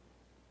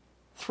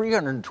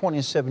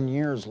 327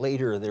 years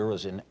later, there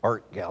was an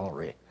art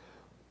gallery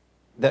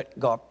that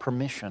got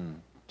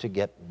permission to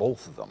get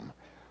both of them.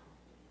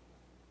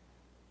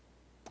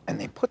 And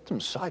they put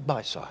them side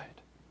by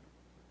side.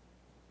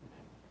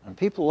 And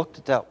people looked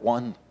at that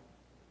one,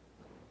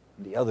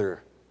 the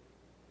other,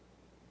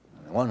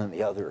 and the one and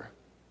the other,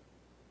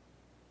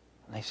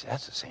 and they said,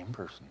 that's the same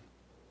person.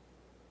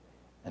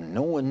 And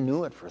no one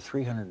knew it for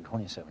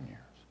 327 years.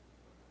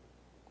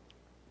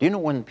 Do you know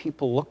when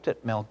people looked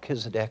at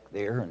Melchizedek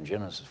there in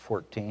Genesis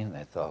 14,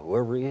 they thought,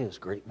 whoever he is,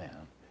 great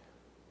man.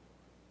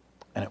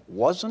 And it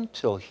wasn't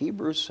till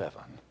Hebrews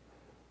 7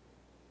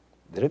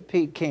 that it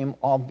became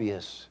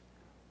obvious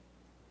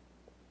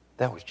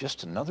that was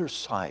just another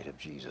side of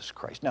Jesus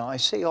Christ. Now, I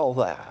say all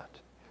that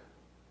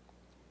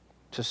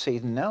to say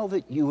now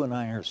that you and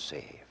I are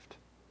saved,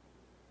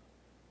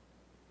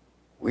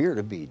 we're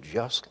to be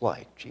just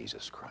like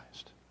Jesus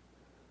Christ.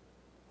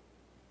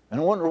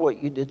 And I wonder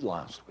what you did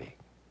last week.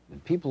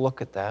 Did people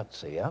look at that and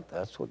say, yeah,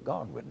 that's what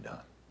God would have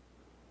done?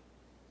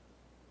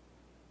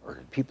 Or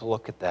did people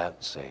look at that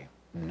and say,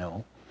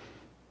 no,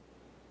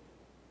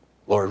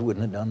 Lord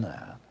wouldn't have done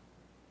that?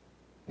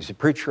 You say,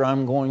 preacher,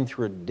 I'm going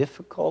through a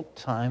difficult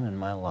time in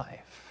my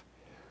life.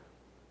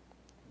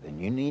 Then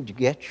you need to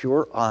get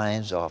your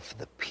eyes off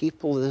the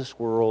people of this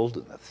world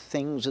and the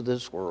things of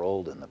this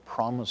world and the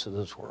promise of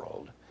this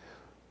world.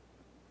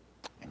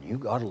 And you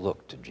got to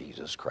look to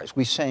Jesus Christ.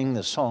 We sang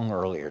the song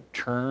earlier,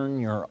 turn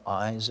your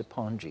eyes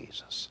upon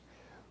Jesus.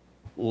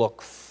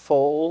 look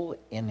full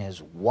in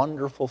his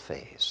wonderful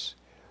face,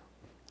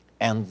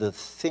 and the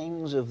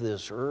things of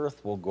this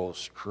earth will go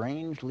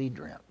strangely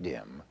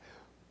dim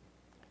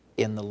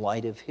in the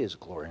light of his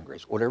glory and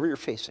grace. Whatever you're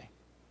facing.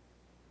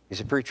 You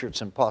say, preacher,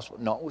 it's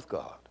impossible. Not with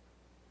God.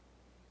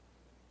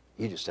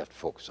 You just have to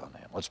focus on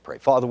him. Let's pray.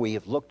 Father, we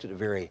have looked at a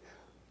very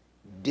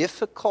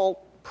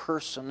difficult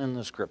person in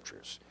the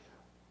Scriptures.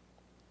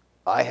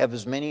 I have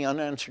as many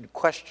unanswered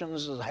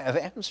questions as I have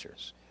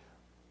answers.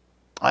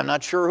 I'm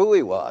not sure who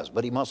he was,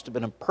 but he must have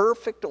been a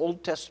perfect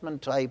Old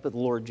Testament type of the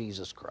Lord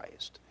Jesus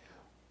Christ.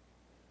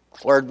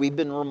 Lord, we've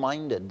been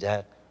reminded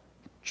that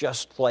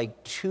just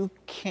like two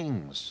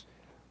kings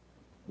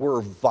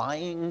were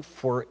vying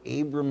for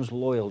Abram's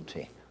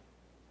loyalty,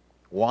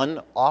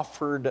 one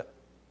offered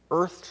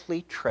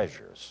earthly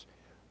treasures,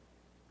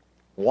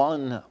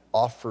 one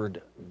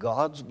offered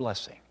God's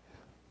blessing.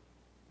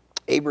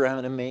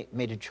 Abraham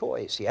made a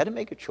choice. He had to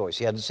make a choice.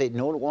 He had to say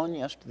no to one,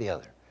 yes to the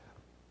other.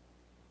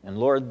 And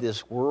Lord,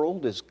 this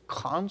world is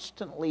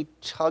constantly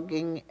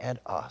tugging at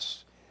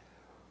us,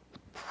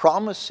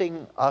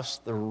 promising us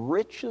the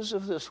riches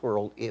of this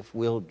world if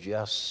we'll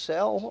just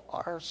sell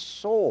our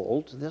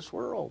soul to this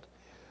world.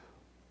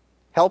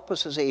 Help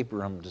us as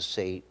Abram to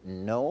say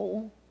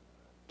no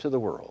to the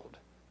world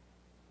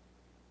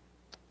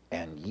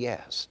and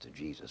yes to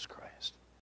Jesus Christ.